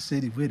out of the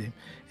city with him.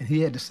 And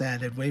he had to sign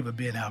that waiver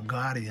being our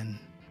guardian,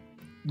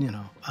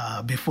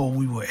 before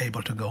we were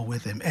able to go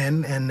with him.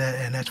 And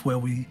that's where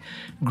we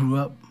grew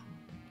up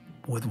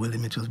with Willie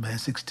Mitchell's band,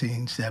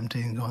 16,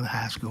 17, going to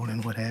high school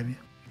and what have you.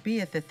 Be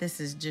it that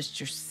this is just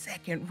your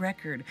second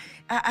record.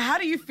 How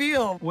do you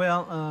feel?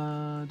 Well,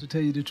 to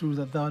tell you the truth,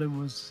 I thought it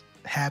was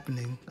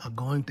happening or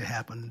going to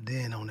happen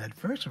then on that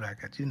first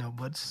record,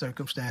 but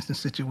circumstances and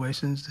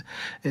situations,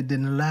 it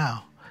didn't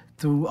allow.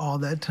 Through all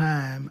that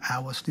time, I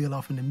was still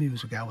off in the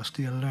music. I was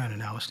still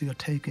learning. I was still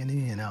taking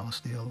in. I was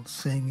still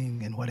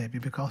singing and whatever,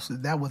 because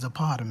that was a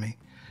part of me,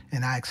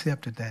 and I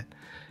accepted that.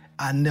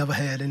 I never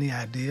had any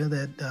idea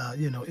that,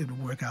 it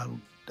would work out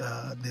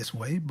this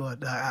way,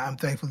 but I'm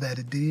thankful that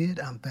it did.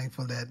 I'm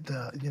thankful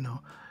that,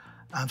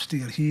 I'm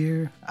still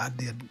here. I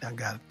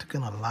took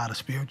in a lot of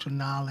spiritual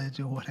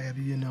knowledge or what have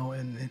you,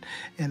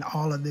 and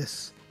all of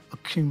this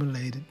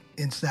accumulated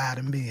inside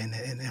of me, and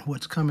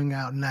what's coming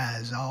out now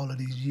is all of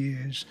these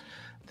years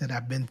that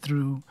I've been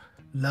through,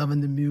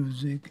 loving the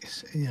music,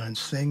 and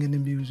singing the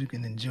music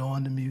and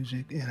enjoying the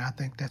music, and I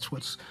think that's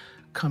what's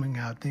coming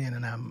out then,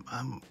 and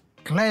I'm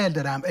glad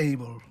that I'm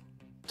able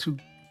to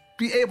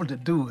be able to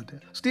do it,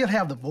 still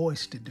have the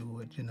voice to do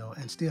it,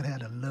 and still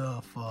have the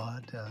love for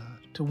it,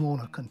 to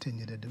want to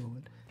continue to do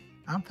it.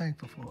 I'm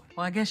thankful for it.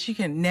 Well, I guess you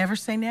can never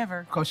say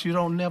never. Because you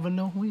don't never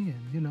know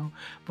when,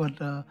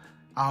 But I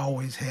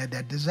always had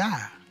that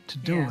desire to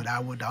do it. I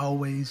would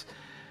always,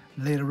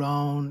 later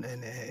on,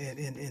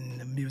 in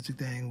the music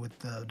thing with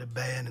the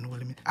band and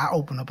Willie, I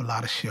opened up a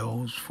lot of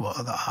shows for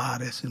other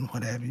artists and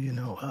whatever,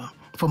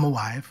 For my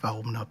wife, I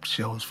opened up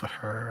shows for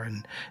her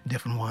and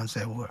different ones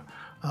that were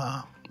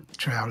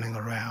traveling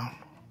around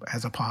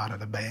as a part of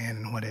the band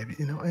and whatever,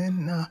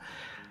 and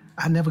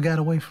I never got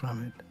away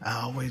from it.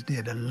 I always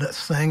did.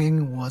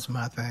 Singing was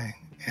my thing,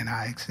 and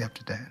I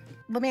accepted that.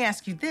 Let me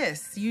ask you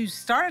this. You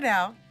started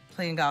out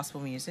playing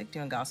gospel music,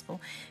 doing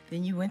gospel,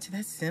 then you went to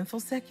that sinful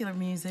secular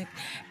music,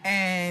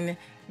 and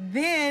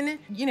then,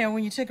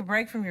 when you took a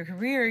break from your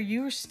career,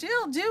 you were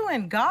still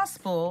doing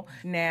gospel.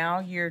 Now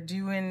you're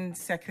doing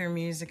secular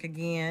music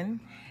again,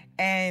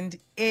 and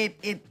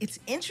it's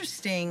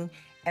interesting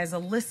as a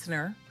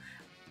listener,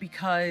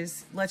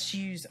 because let's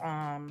use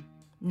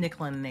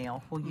Nickel and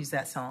Nail. We'll use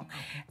that song.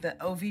 The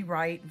O.V.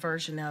 Wright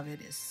version of it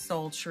is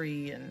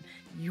sultry, and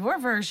your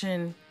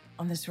version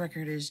on this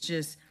record is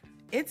just,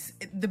 it's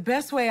the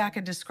best way I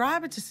could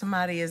describe it to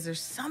somebody is there's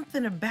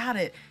something about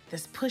it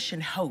that's pushing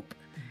hope.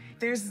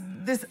 There's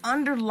this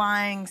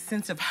underlying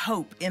sense of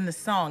hope in the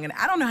song, and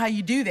I don't know how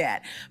you do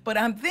that, but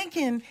I'm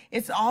thinking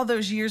it's all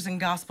those years in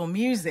gospel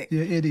music.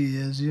 Yeah, it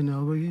is,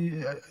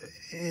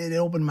 it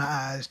opened my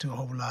eyes to a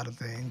whole lot of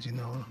things,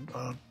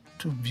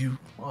 to view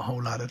a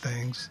whole lot of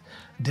things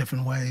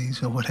different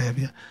ways or what have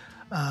you.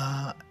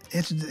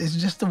 It's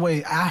just the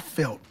way I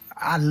felt.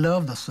 I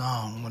love the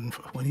song.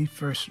 When he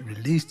first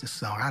released the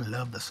song, I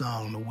loved the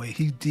song, the way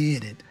he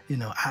did it.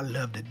 I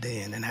loved it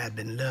then, and I had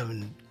been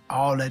loving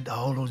all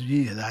those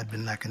years. I'd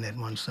been liking that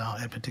one song,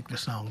 that particular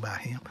song by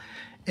him.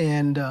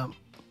 And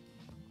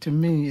to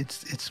me,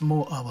 it's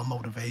more of a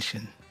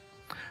motivation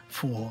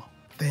for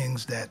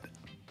things that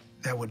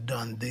were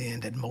done then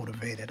that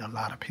motivated a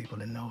lot of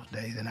people in those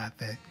days. And I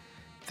think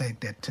think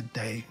that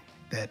today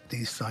that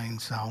these same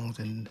songs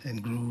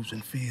and grooves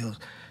and feels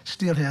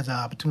still has the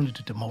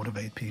opportunity to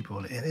motivate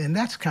people. And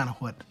that's kind of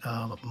what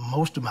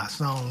most of my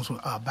songs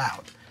are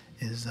about,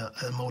 is a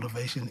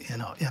motivation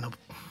in a,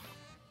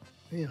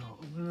 you know,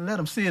 let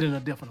them see it in a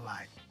different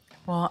light.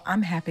 Well,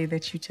 I'm happy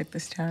that you took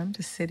this time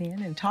to sit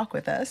in and talk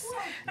with us.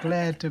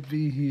 Glad to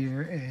be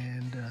here,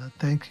 and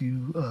thank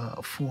you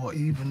for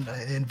even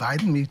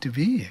inviting me to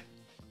be here.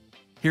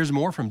 Here's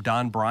more from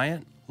Don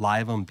Bryant,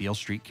 live on Beale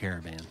Street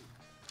Caravan.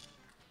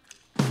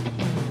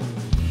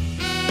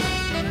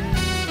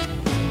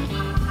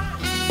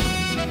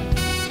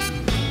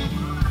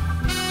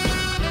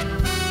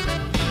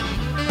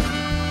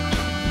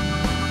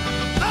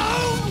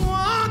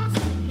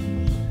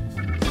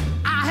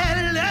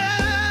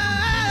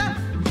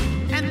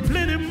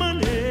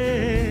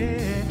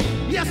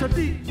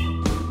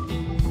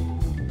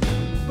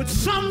 But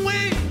some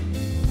way,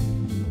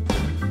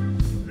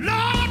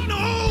 Lord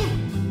knows,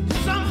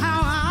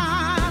 somehow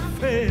I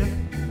fail.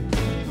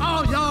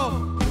 Oh, y'all.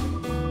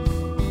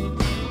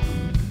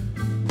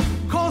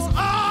 'Cause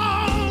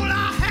all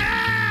I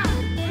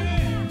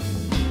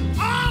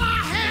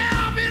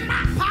have in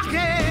my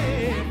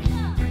pocket,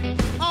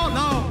 oh,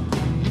 Lord,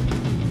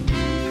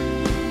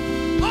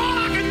 all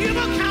I can give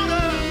account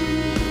of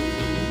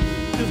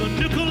is a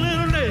nickel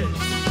and a nail.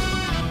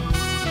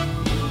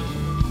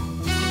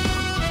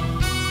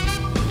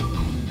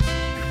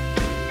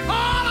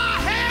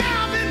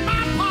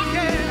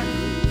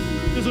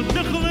 Is a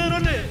nickel and a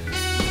nail.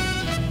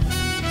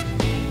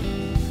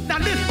 Now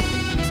listen,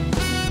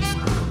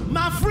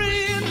 my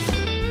friends,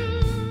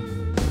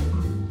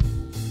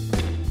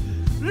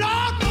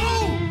 Lord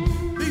knows,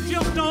 they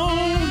just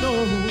don't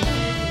know.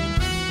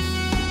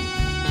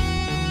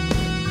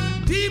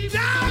 Deep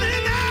down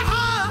in their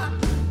heart,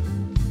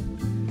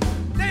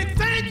 they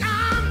think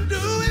I'm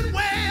doing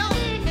well.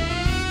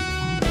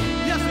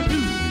 Yes, I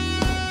do.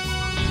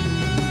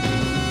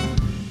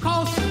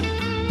 'Cause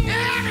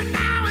every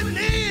now and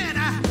then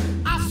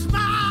I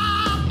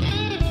smile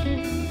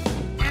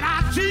and I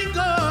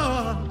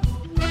jingle.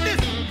 But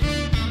listen,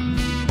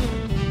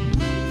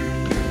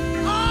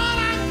 all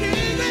I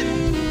give it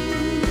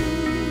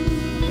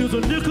is a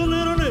nickel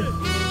and a nail.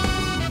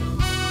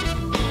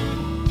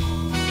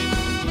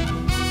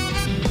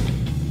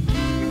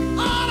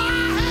 All I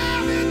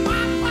have in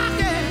my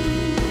pocket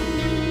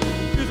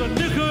is a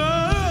nickel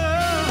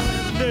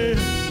and a nail.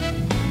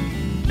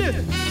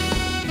 Listen.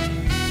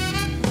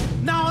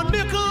 Now a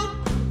nickel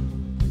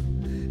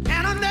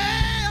and a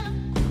nail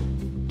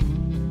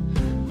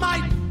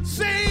might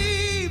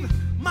save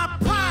my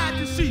pride,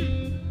 you see.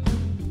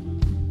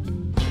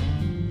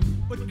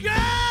 But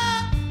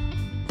girl,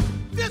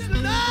 this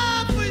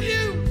love for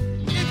you,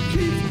 it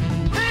keeps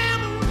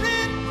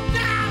hammering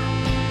down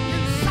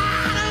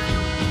inside of me.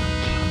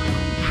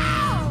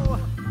 Ow!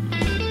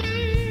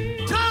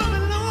 Told me a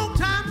long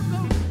time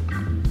ago,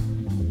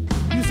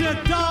 you said,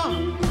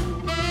 darling,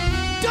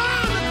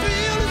 the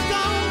feel is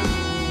gone.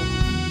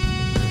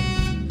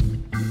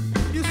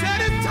 You said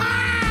it's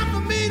time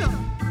for me to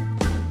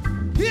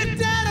hit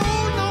that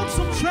old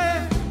lonesome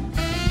trail.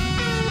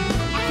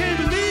 I can't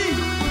believe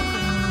it.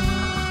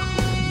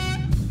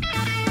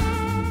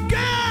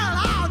 Girl,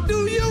 how do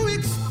you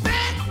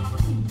expect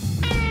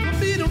for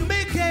me to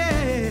make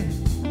it?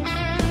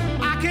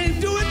 I can't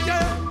do it,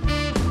 girl.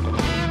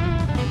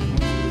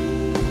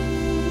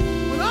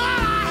 But all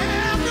I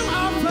have to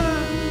offer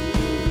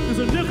is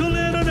a nickel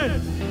and a nail.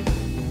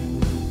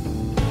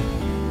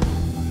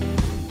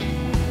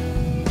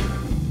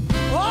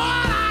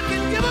 All I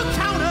can give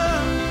account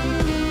of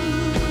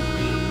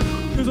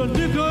is a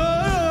nickel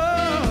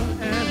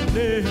and a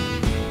nail.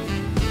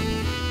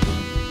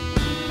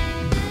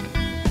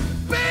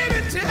 Baby,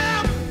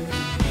 tell me,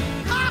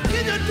 how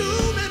can you do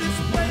me this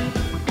way?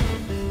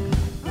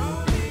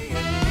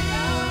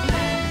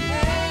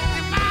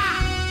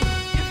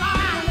 If I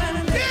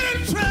get in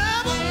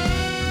trouble,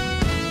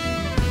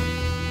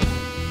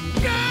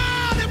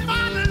 girl, if I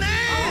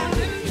land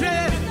in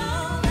jail,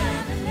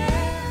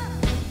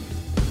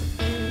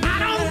 I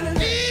don't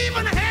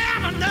even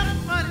have enough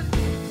money,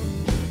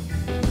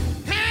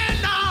 hey,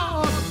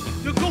 Lord,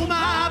 to go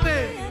my way.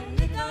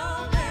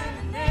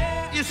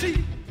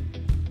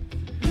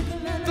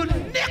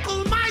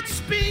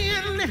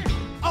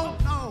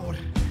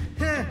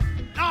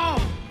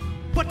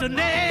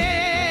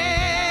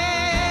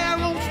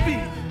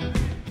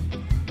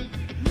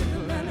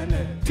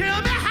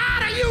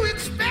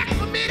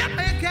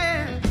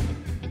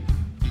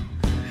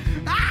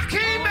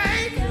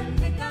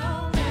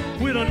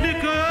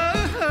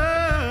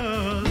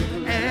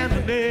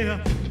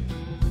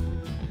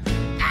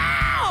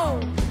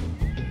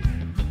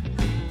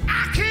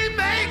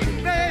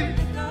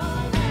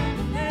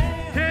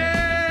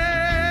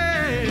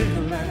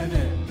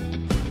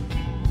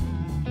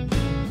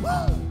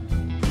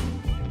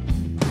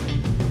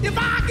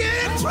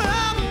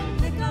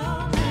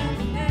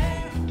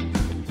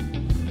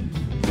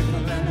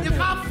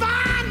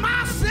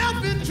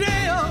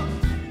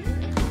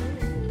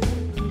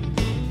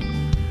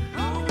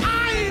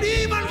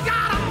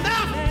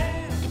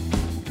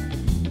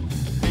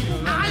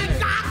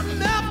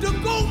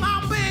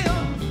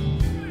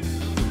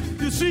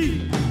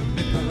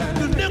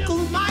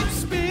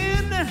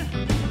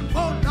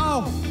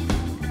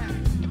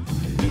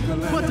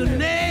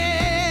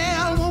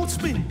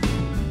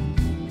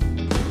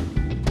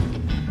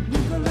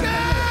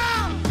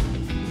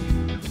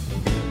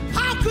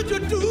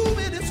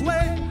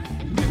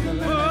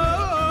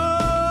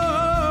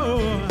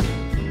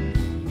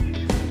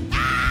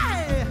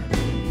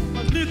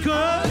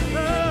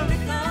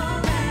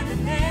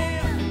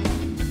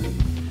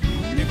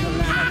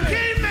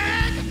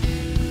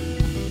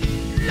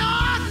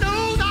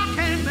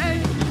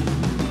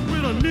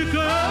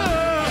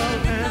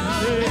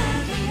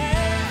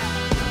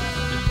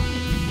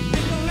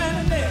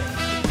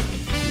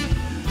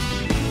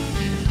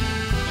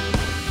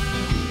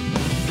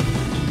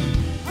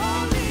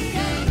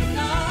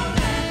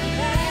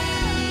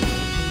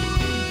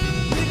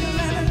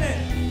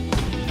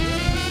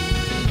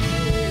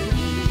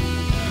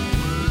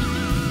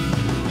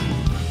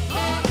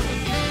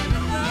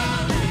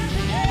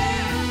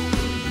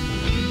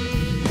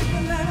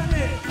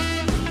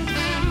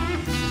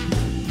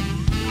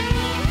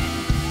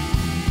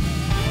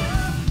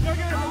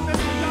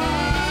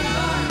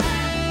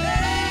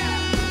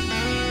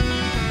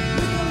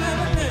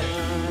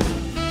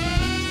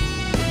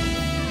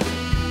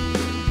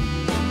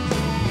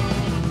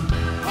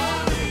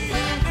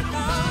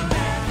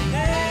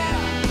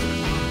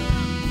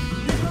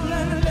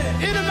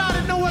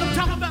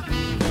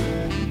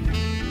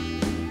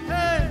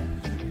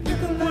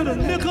 with a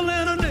nickel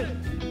and a nickel.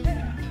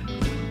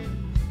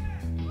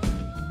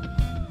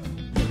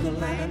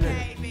 Nickel and a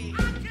nickel.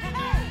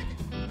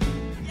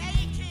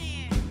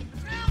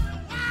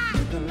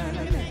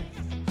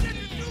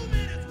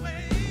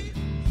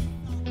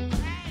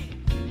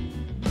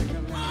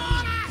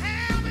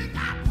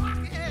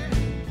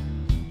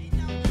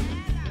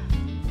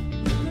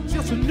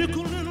 Just a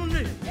nickel and a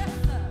nickel.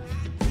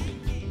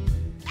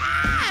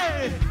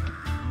 Hey!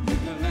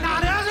 Now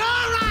that's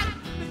all right.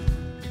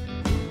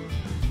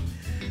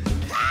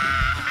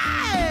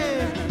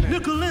 Hey!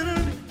 Nickel and a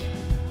nickel.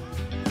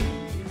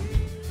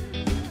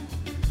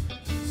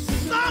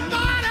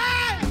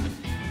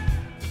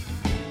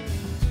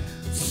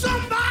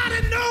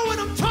 Somebody know what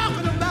I'm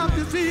talking about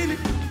this evening.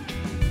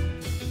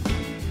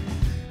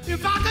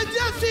 If I could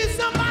just see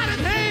somebody's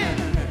hand.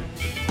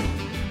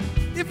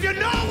 If you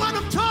know what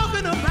I'm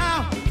talking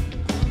about,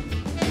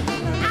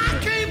 I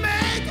can't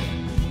make it.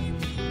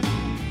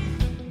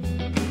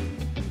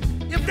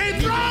 If they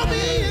throw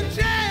me in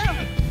jail,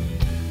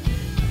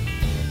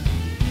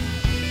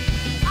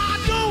 I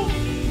don't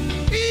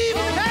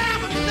even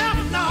have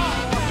enough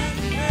now.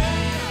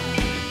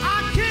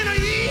 I can't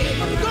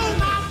even go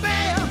my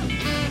bail.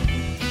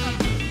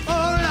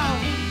 Oh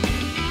Lord,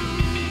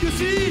 you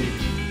see,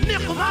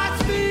 nickel might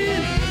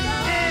spin.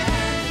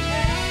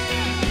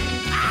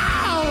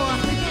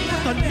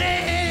 The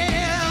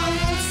nail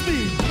on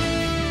speed.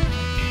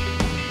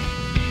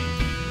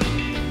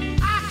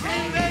 I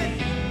can't make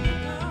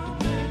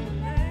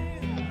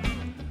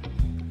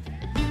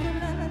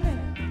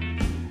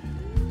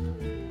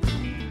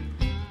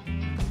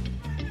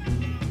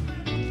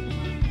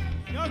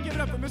Y'all give it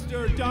up for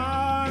Mr.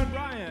 Don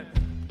Bryant.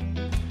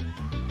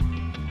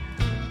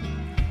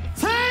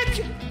 thank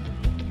you.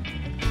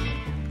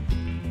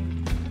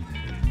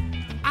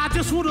 I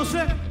just want to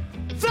say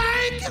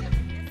thank you.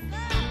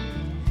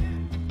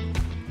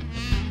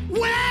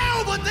 Way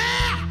over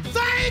there,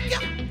 thank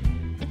you.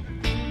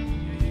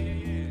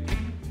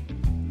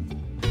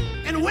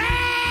 And way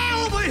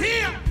over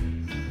here,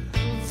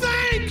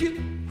 thank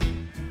you.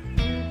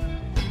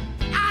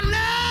 I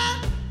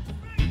love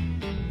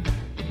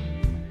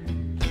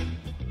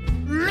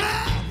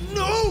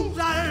knows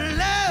I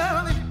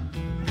love it.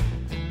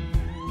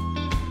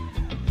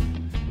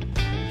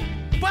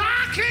 But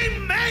I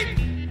can't make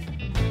it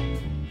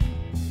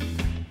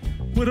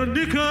with a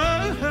nickel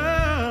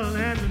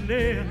and a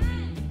nail.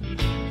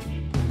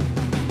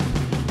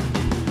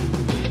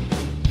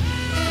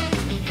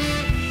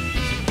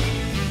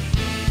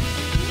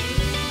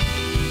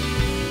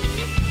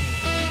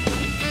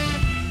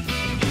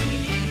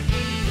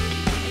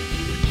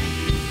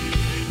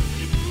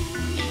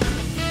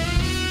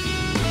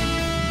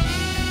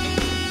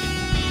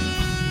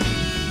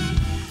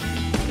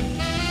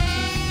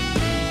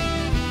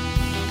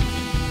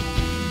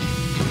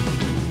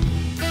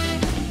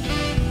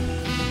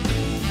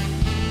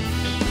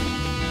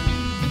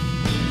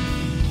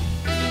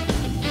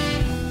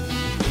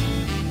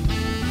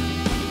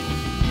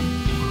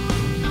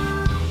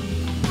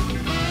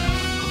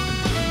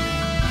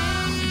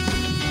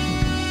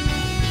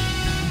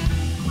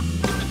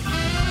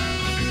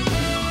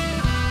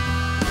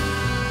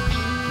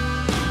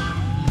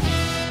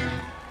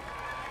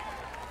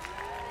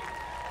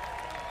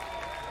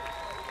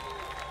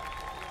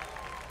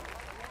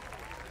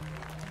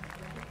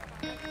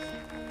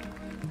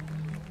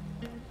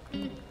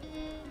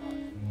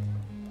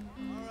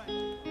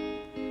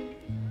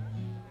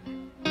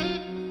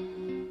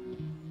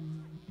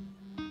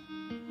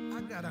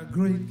 Got a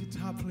great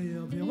guitar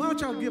player up here. Why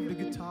don't y'all give the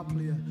guitar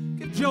player?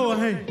 Give Joe a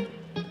hand.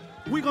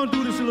 We're gonna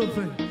do this little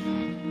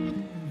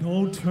thing.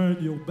 Don't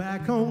turn your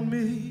back on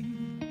me.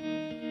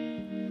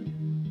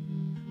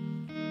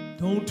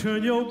 Don't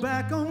turn your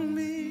back on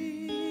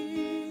me.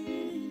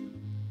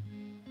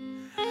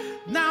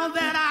 Now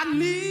that I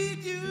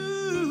need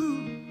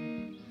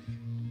you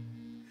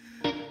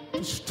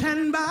to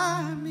stand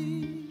by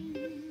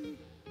me.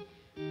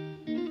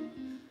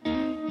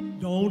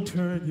 Don't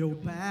turn your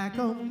back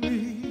on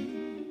me.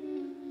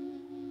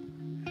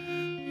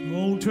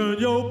 Don't turn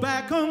your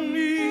back on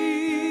me.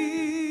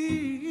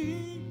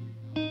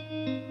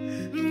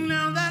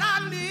 Now that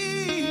I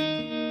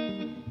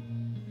need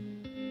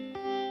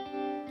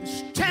to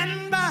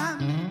stand by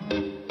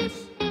me.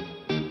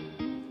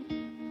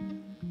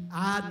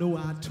 I know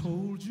I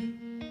told you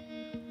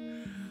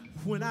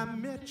when I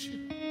met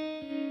you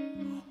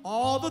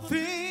all the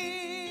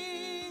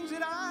things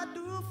that I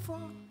do for.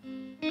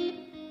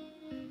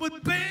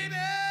 But baby,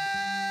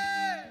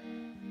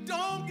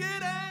 don't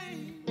get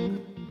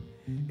angry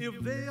if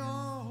they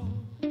all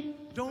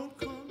don't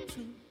come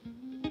true.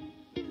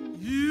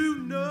 You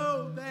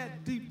know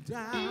that deep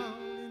down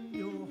in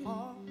your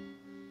heart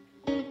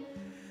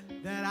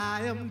that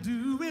I am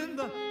doing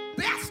the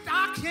best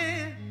I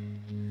can.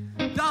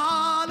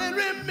 Darling,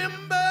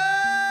 remember,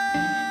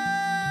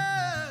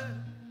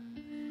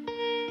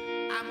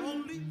 I'm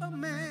only a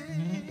man.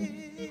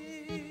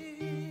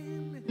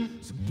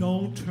 So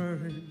don't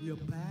turn your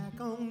back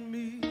on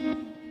me.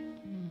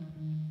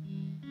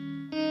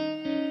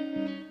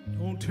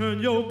 Don't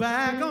turn your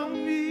back on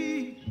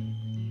me.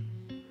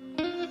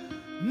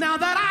 Now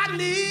that I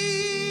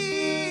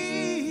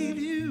need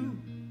you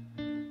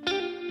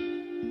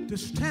to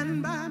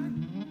stand by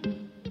me,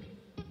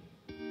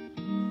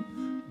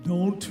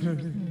 don't turn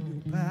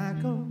your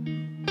back on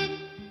me.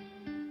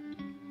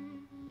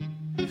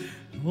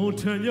 Don't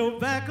turn your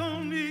back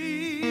on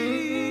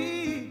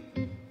me.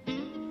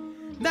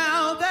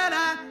 Now that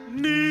I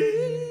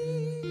need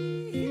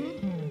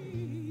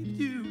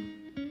you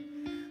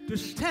to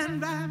stand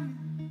by me.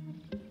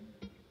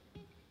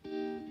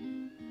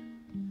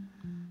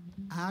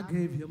 I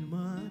gave you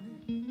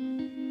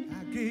money,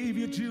 I gave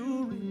you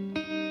jewelry,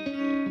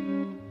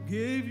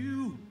 gave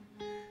you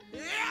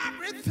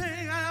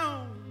everything I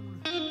own.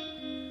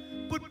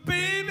 But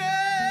baby,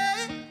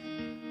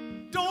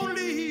 don't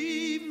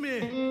leave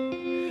me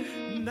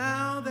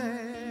now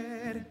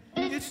that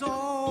it's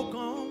all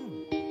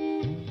gone.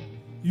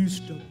 You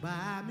stood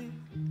by me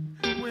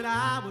when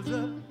I was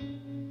up,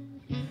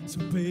 so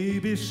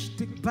baby,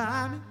 stick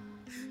by me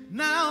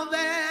now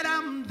that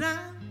I'm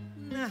down.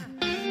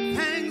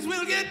 Things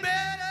will get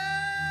better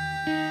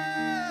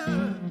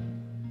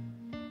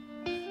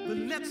the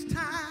next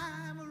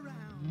time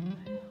around.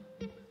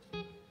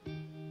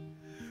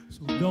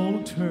 So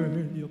don't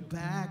turn your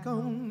back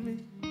on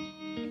me.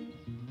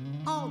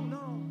 Oh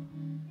no,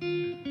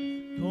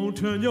 don't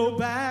turn your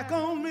back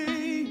on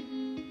me.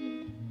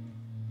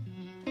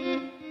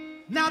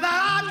 Now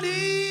that I need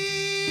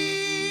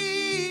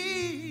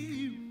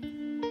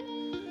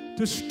you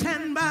to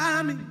stand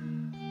by me.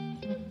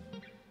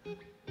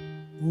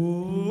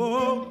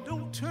 Oh,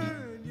 don't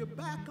turn your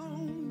back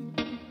on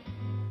me.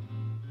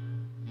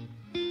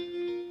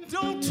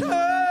 Don't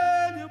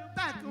turn your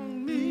back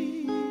on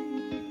me.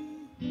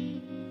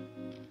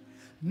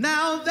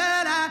 Now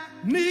that I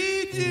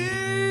need you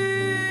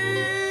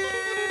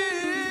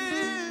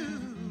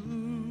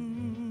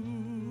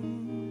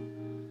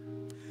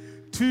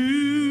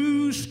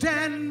to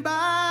stand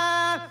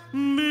by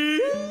me.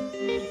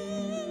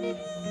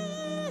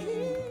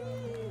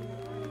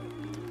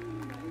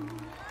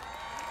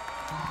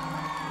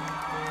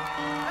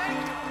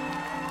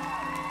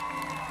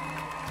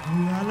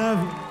 I love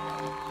you.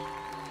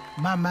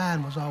 My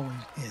mind was always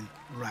in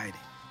writing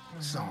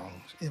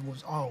songs. It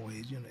was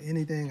always,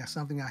 anything or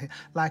something I hear.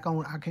 Like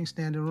on I Can't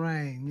Stand the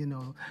Rain,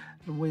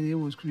 the way it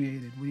was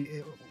created.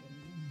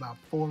 About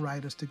 4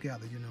 writers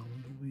together,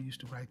 we used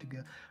to write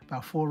together.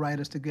 About 4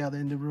 writers together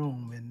in the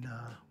room, and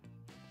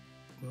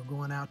we were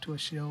going out to a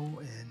show,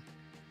 and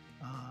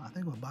I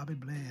think it was Bobby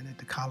Bland at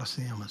the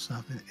Coliseum or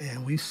something,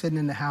 and we sitting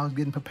in the house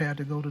getting prepared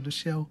to go to the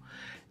show,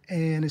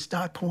 and it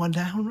started pouring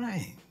down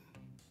rain.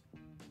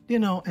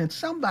 And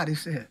somebody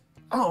said,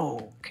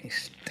 "Oh, can't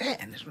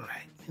stand this rain."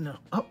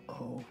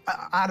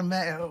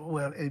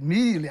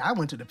 Immediately I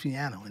went to the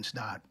piano and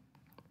started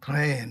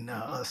playing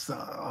a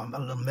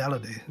little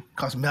melody,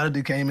 because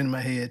melody came in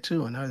my head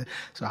too, and everything.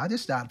 So I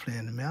just started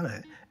playing the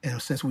melody.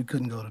 And since we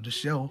couldn't go to the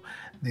show,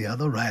 the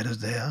other writers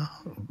there,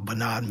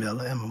 Bernard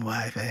Miller and my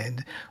wife,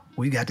 and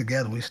we got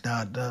together. We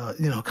started,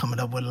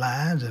 coming up with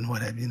lines and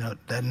whatever,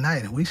 that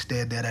night. And we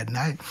stayed there that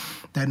night.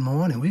 That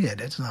morning, we had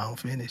that song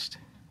finished.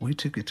 We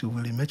took it to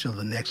Willie Mitchell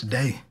the next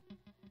day.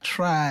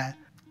 Tried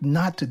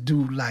not to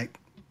do like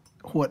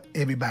what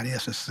everybody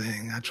else is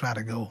saying. I try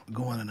to go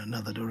in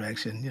another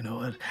direction,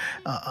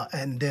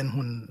 and then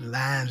when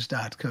lines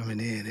start coming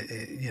in,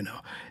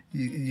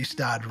 you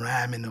start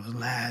rhyming those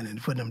lines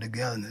and putting them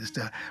together. And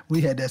stuff.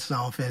 We had that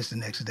song finished the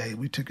next day.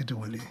 We took it to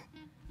Willie,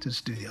 to the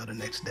studio the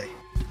next day.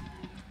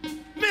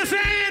 Miss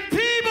Ann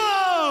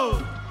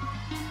Peebles!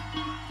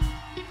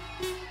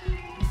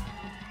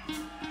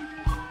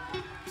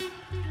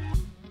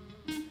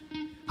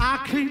 I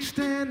can't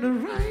stand the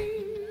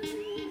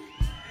rain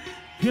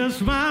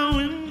against my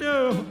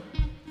window,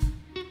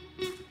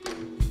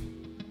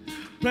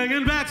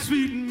 bringing back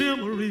sweet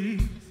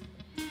memories.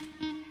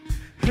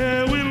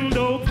 Her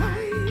window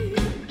pane.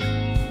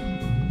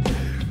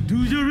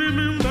 Do you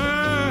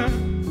remember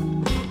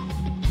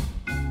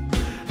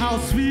how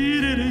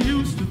sweet it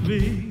used to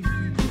be?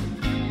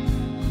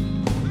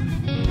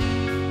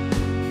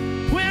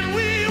 When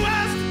we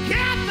was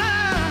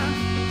together,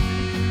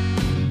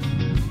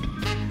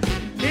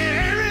 and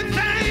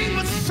everything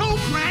was so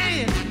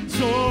grand,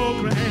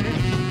 so grand.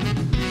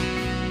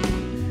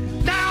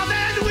 Now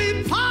that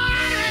we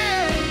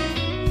party,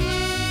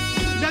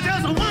 there's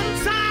just one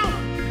sound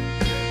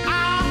I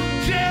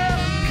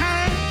just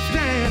can't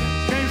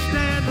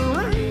stand the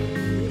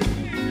rain.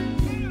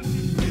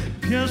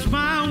 Kiss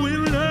my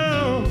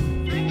window,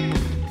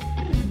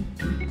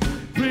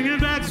 bringing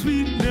back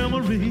sweet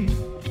memories.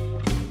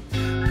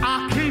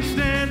 I can't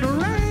stand the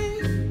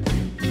rain,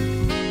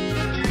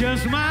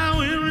 kiss my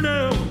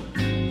window,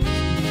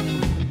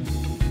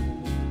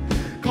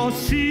 'cause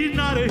she's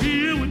not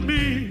here with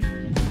me.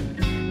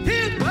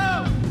 Here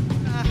goes.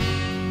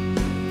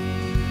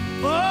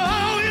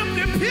 Oh,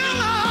 empty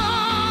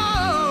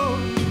pillow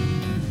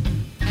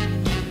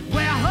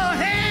where her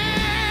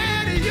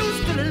head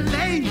used to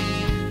lay.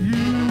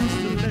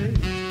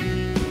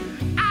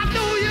 I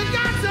know you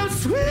got some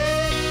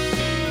sweet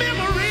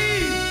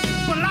memories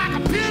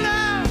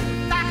pillar,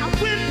 like a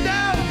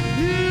window.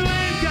 You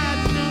ain't got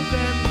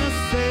nothing to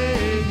say.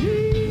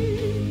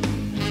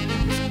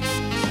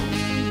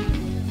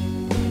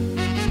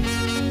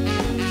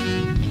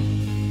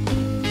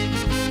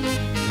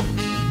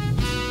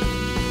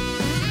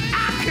 I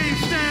can't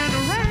stand the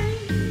rain.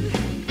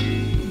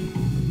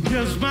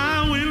 Just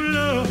my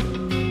window.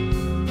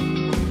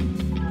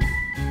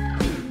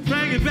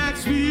 Bring it back,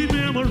 sweet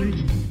memory.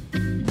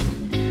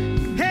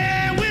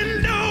 Hey,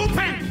 window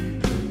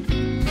pane,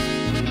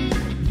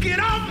 get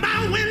off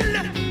my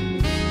window,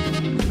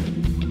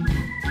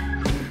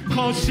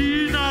 'cause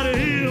she's not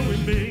here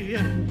with me.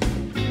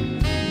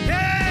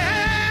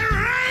 Hey,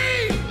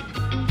 rain,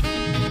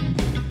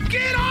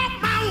 get off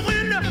my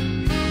window.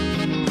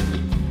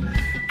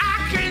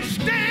 I can't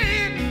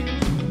stand it.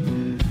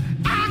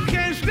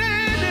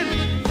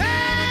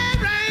 Hey,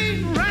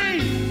 rain,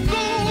 rain,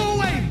 go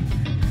away.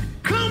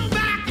 Come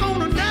back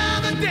on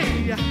another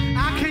day.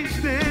 I can't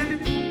stand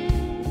it.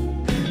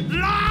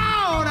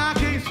 Lord, I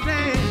can't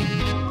stand it.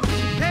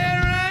 Hey,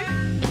 rain.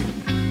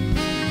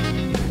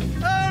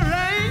 Oh,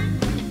 rain.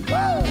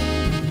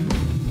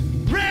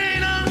 Woo.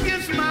 Rain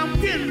against my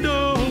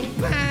window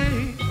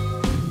pane.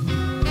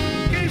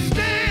 Can't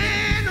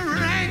stand the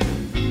rain.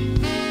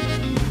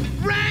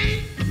 Rain.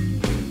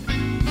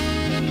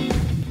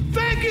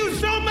 Thank you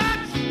so much.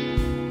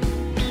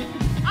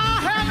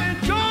 I have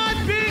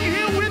enjoyed being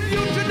here with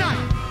you tonight.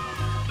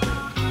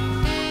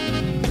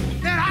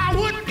 And I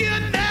wouldn't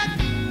give that.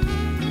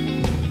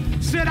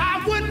 Said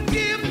I wouldn't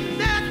give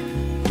that.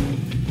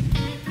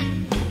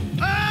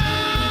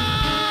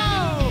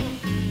 Oh,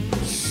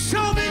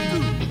 show me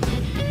through.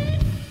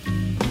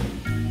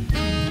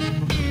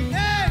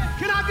 Hey,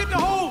 can I get the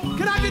whole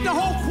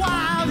choir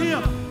out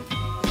here?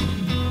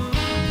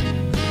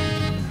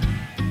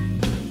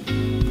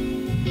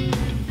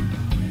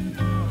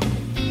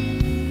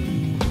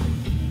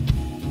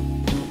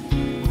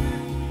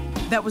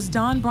 That was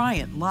Don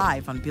Bryant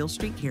live on Beale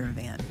Street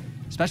Caravan.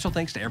 Special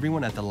thanks to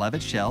everyone at the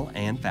Levitt Shell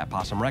and Fat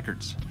Possum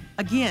Records.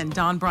 Again,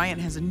 Don Bryant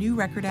has a new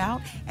record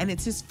out, and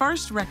it's his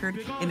first record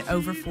in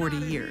over 40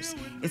 years.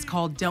 It's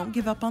called Don't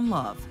Give Up on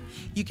Love.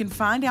 You can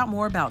find out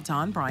more about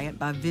Don Bryant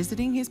by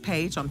visiting his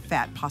page on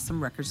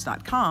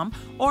fatpossumrecords.com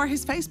or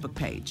his Facebook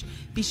page.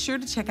 Be sure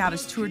to check out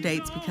his tour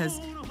dates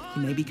because he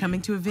may be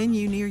coming to a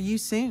venue near you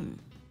soon.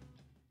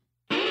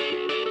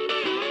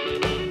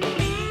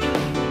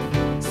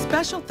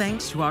 Special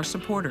thanks to our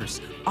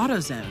supporters,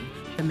 AutoZone,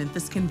 the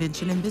Memphis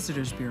Convention and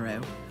Visitors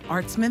Bureau,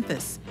 Arts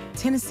Memphis,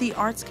 Tennessee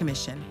Arts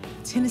Commission,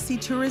 Tennessee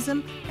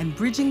Tourism, and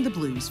Bridging the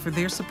Blues for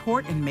their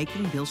support in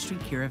making Beale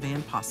Street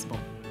Caravan possible.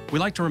 We'd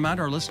like to remind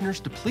our listeners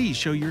to please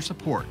show your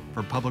support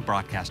for public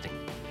broadcasting.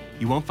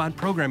 You won't find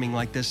programming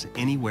like this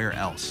anywhere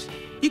else.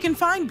 You can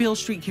find Beale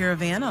Street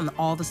Caravan on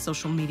all the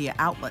social media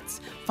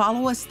outlets.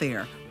 Follow us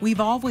there. We've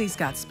always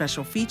got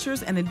special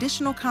features and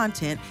additional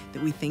content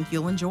that we think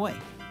you'll enjoy.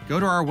 Go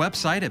to our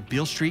website at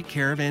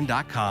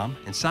BealeStreetCaravan.com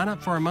and sign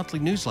up for our monthly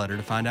newsletter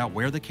to find out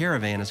where the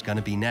caravan is going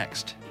to be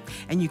next.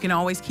 And you can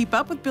always keep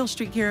up with Beale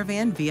Street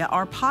Caravan via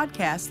our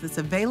podcast that's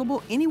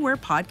available anywhere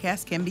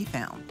podcasts can be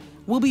found.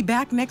 We'll be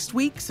back next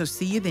week, so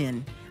see you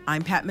then.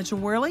 I'm Pat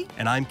Mitchell-Worley.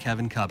 And I'm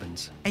Kevin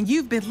Cubbins. And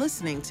you've been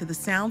listening to the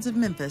Sounds of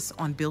Memphis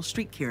on Beale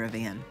Street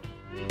Caravan.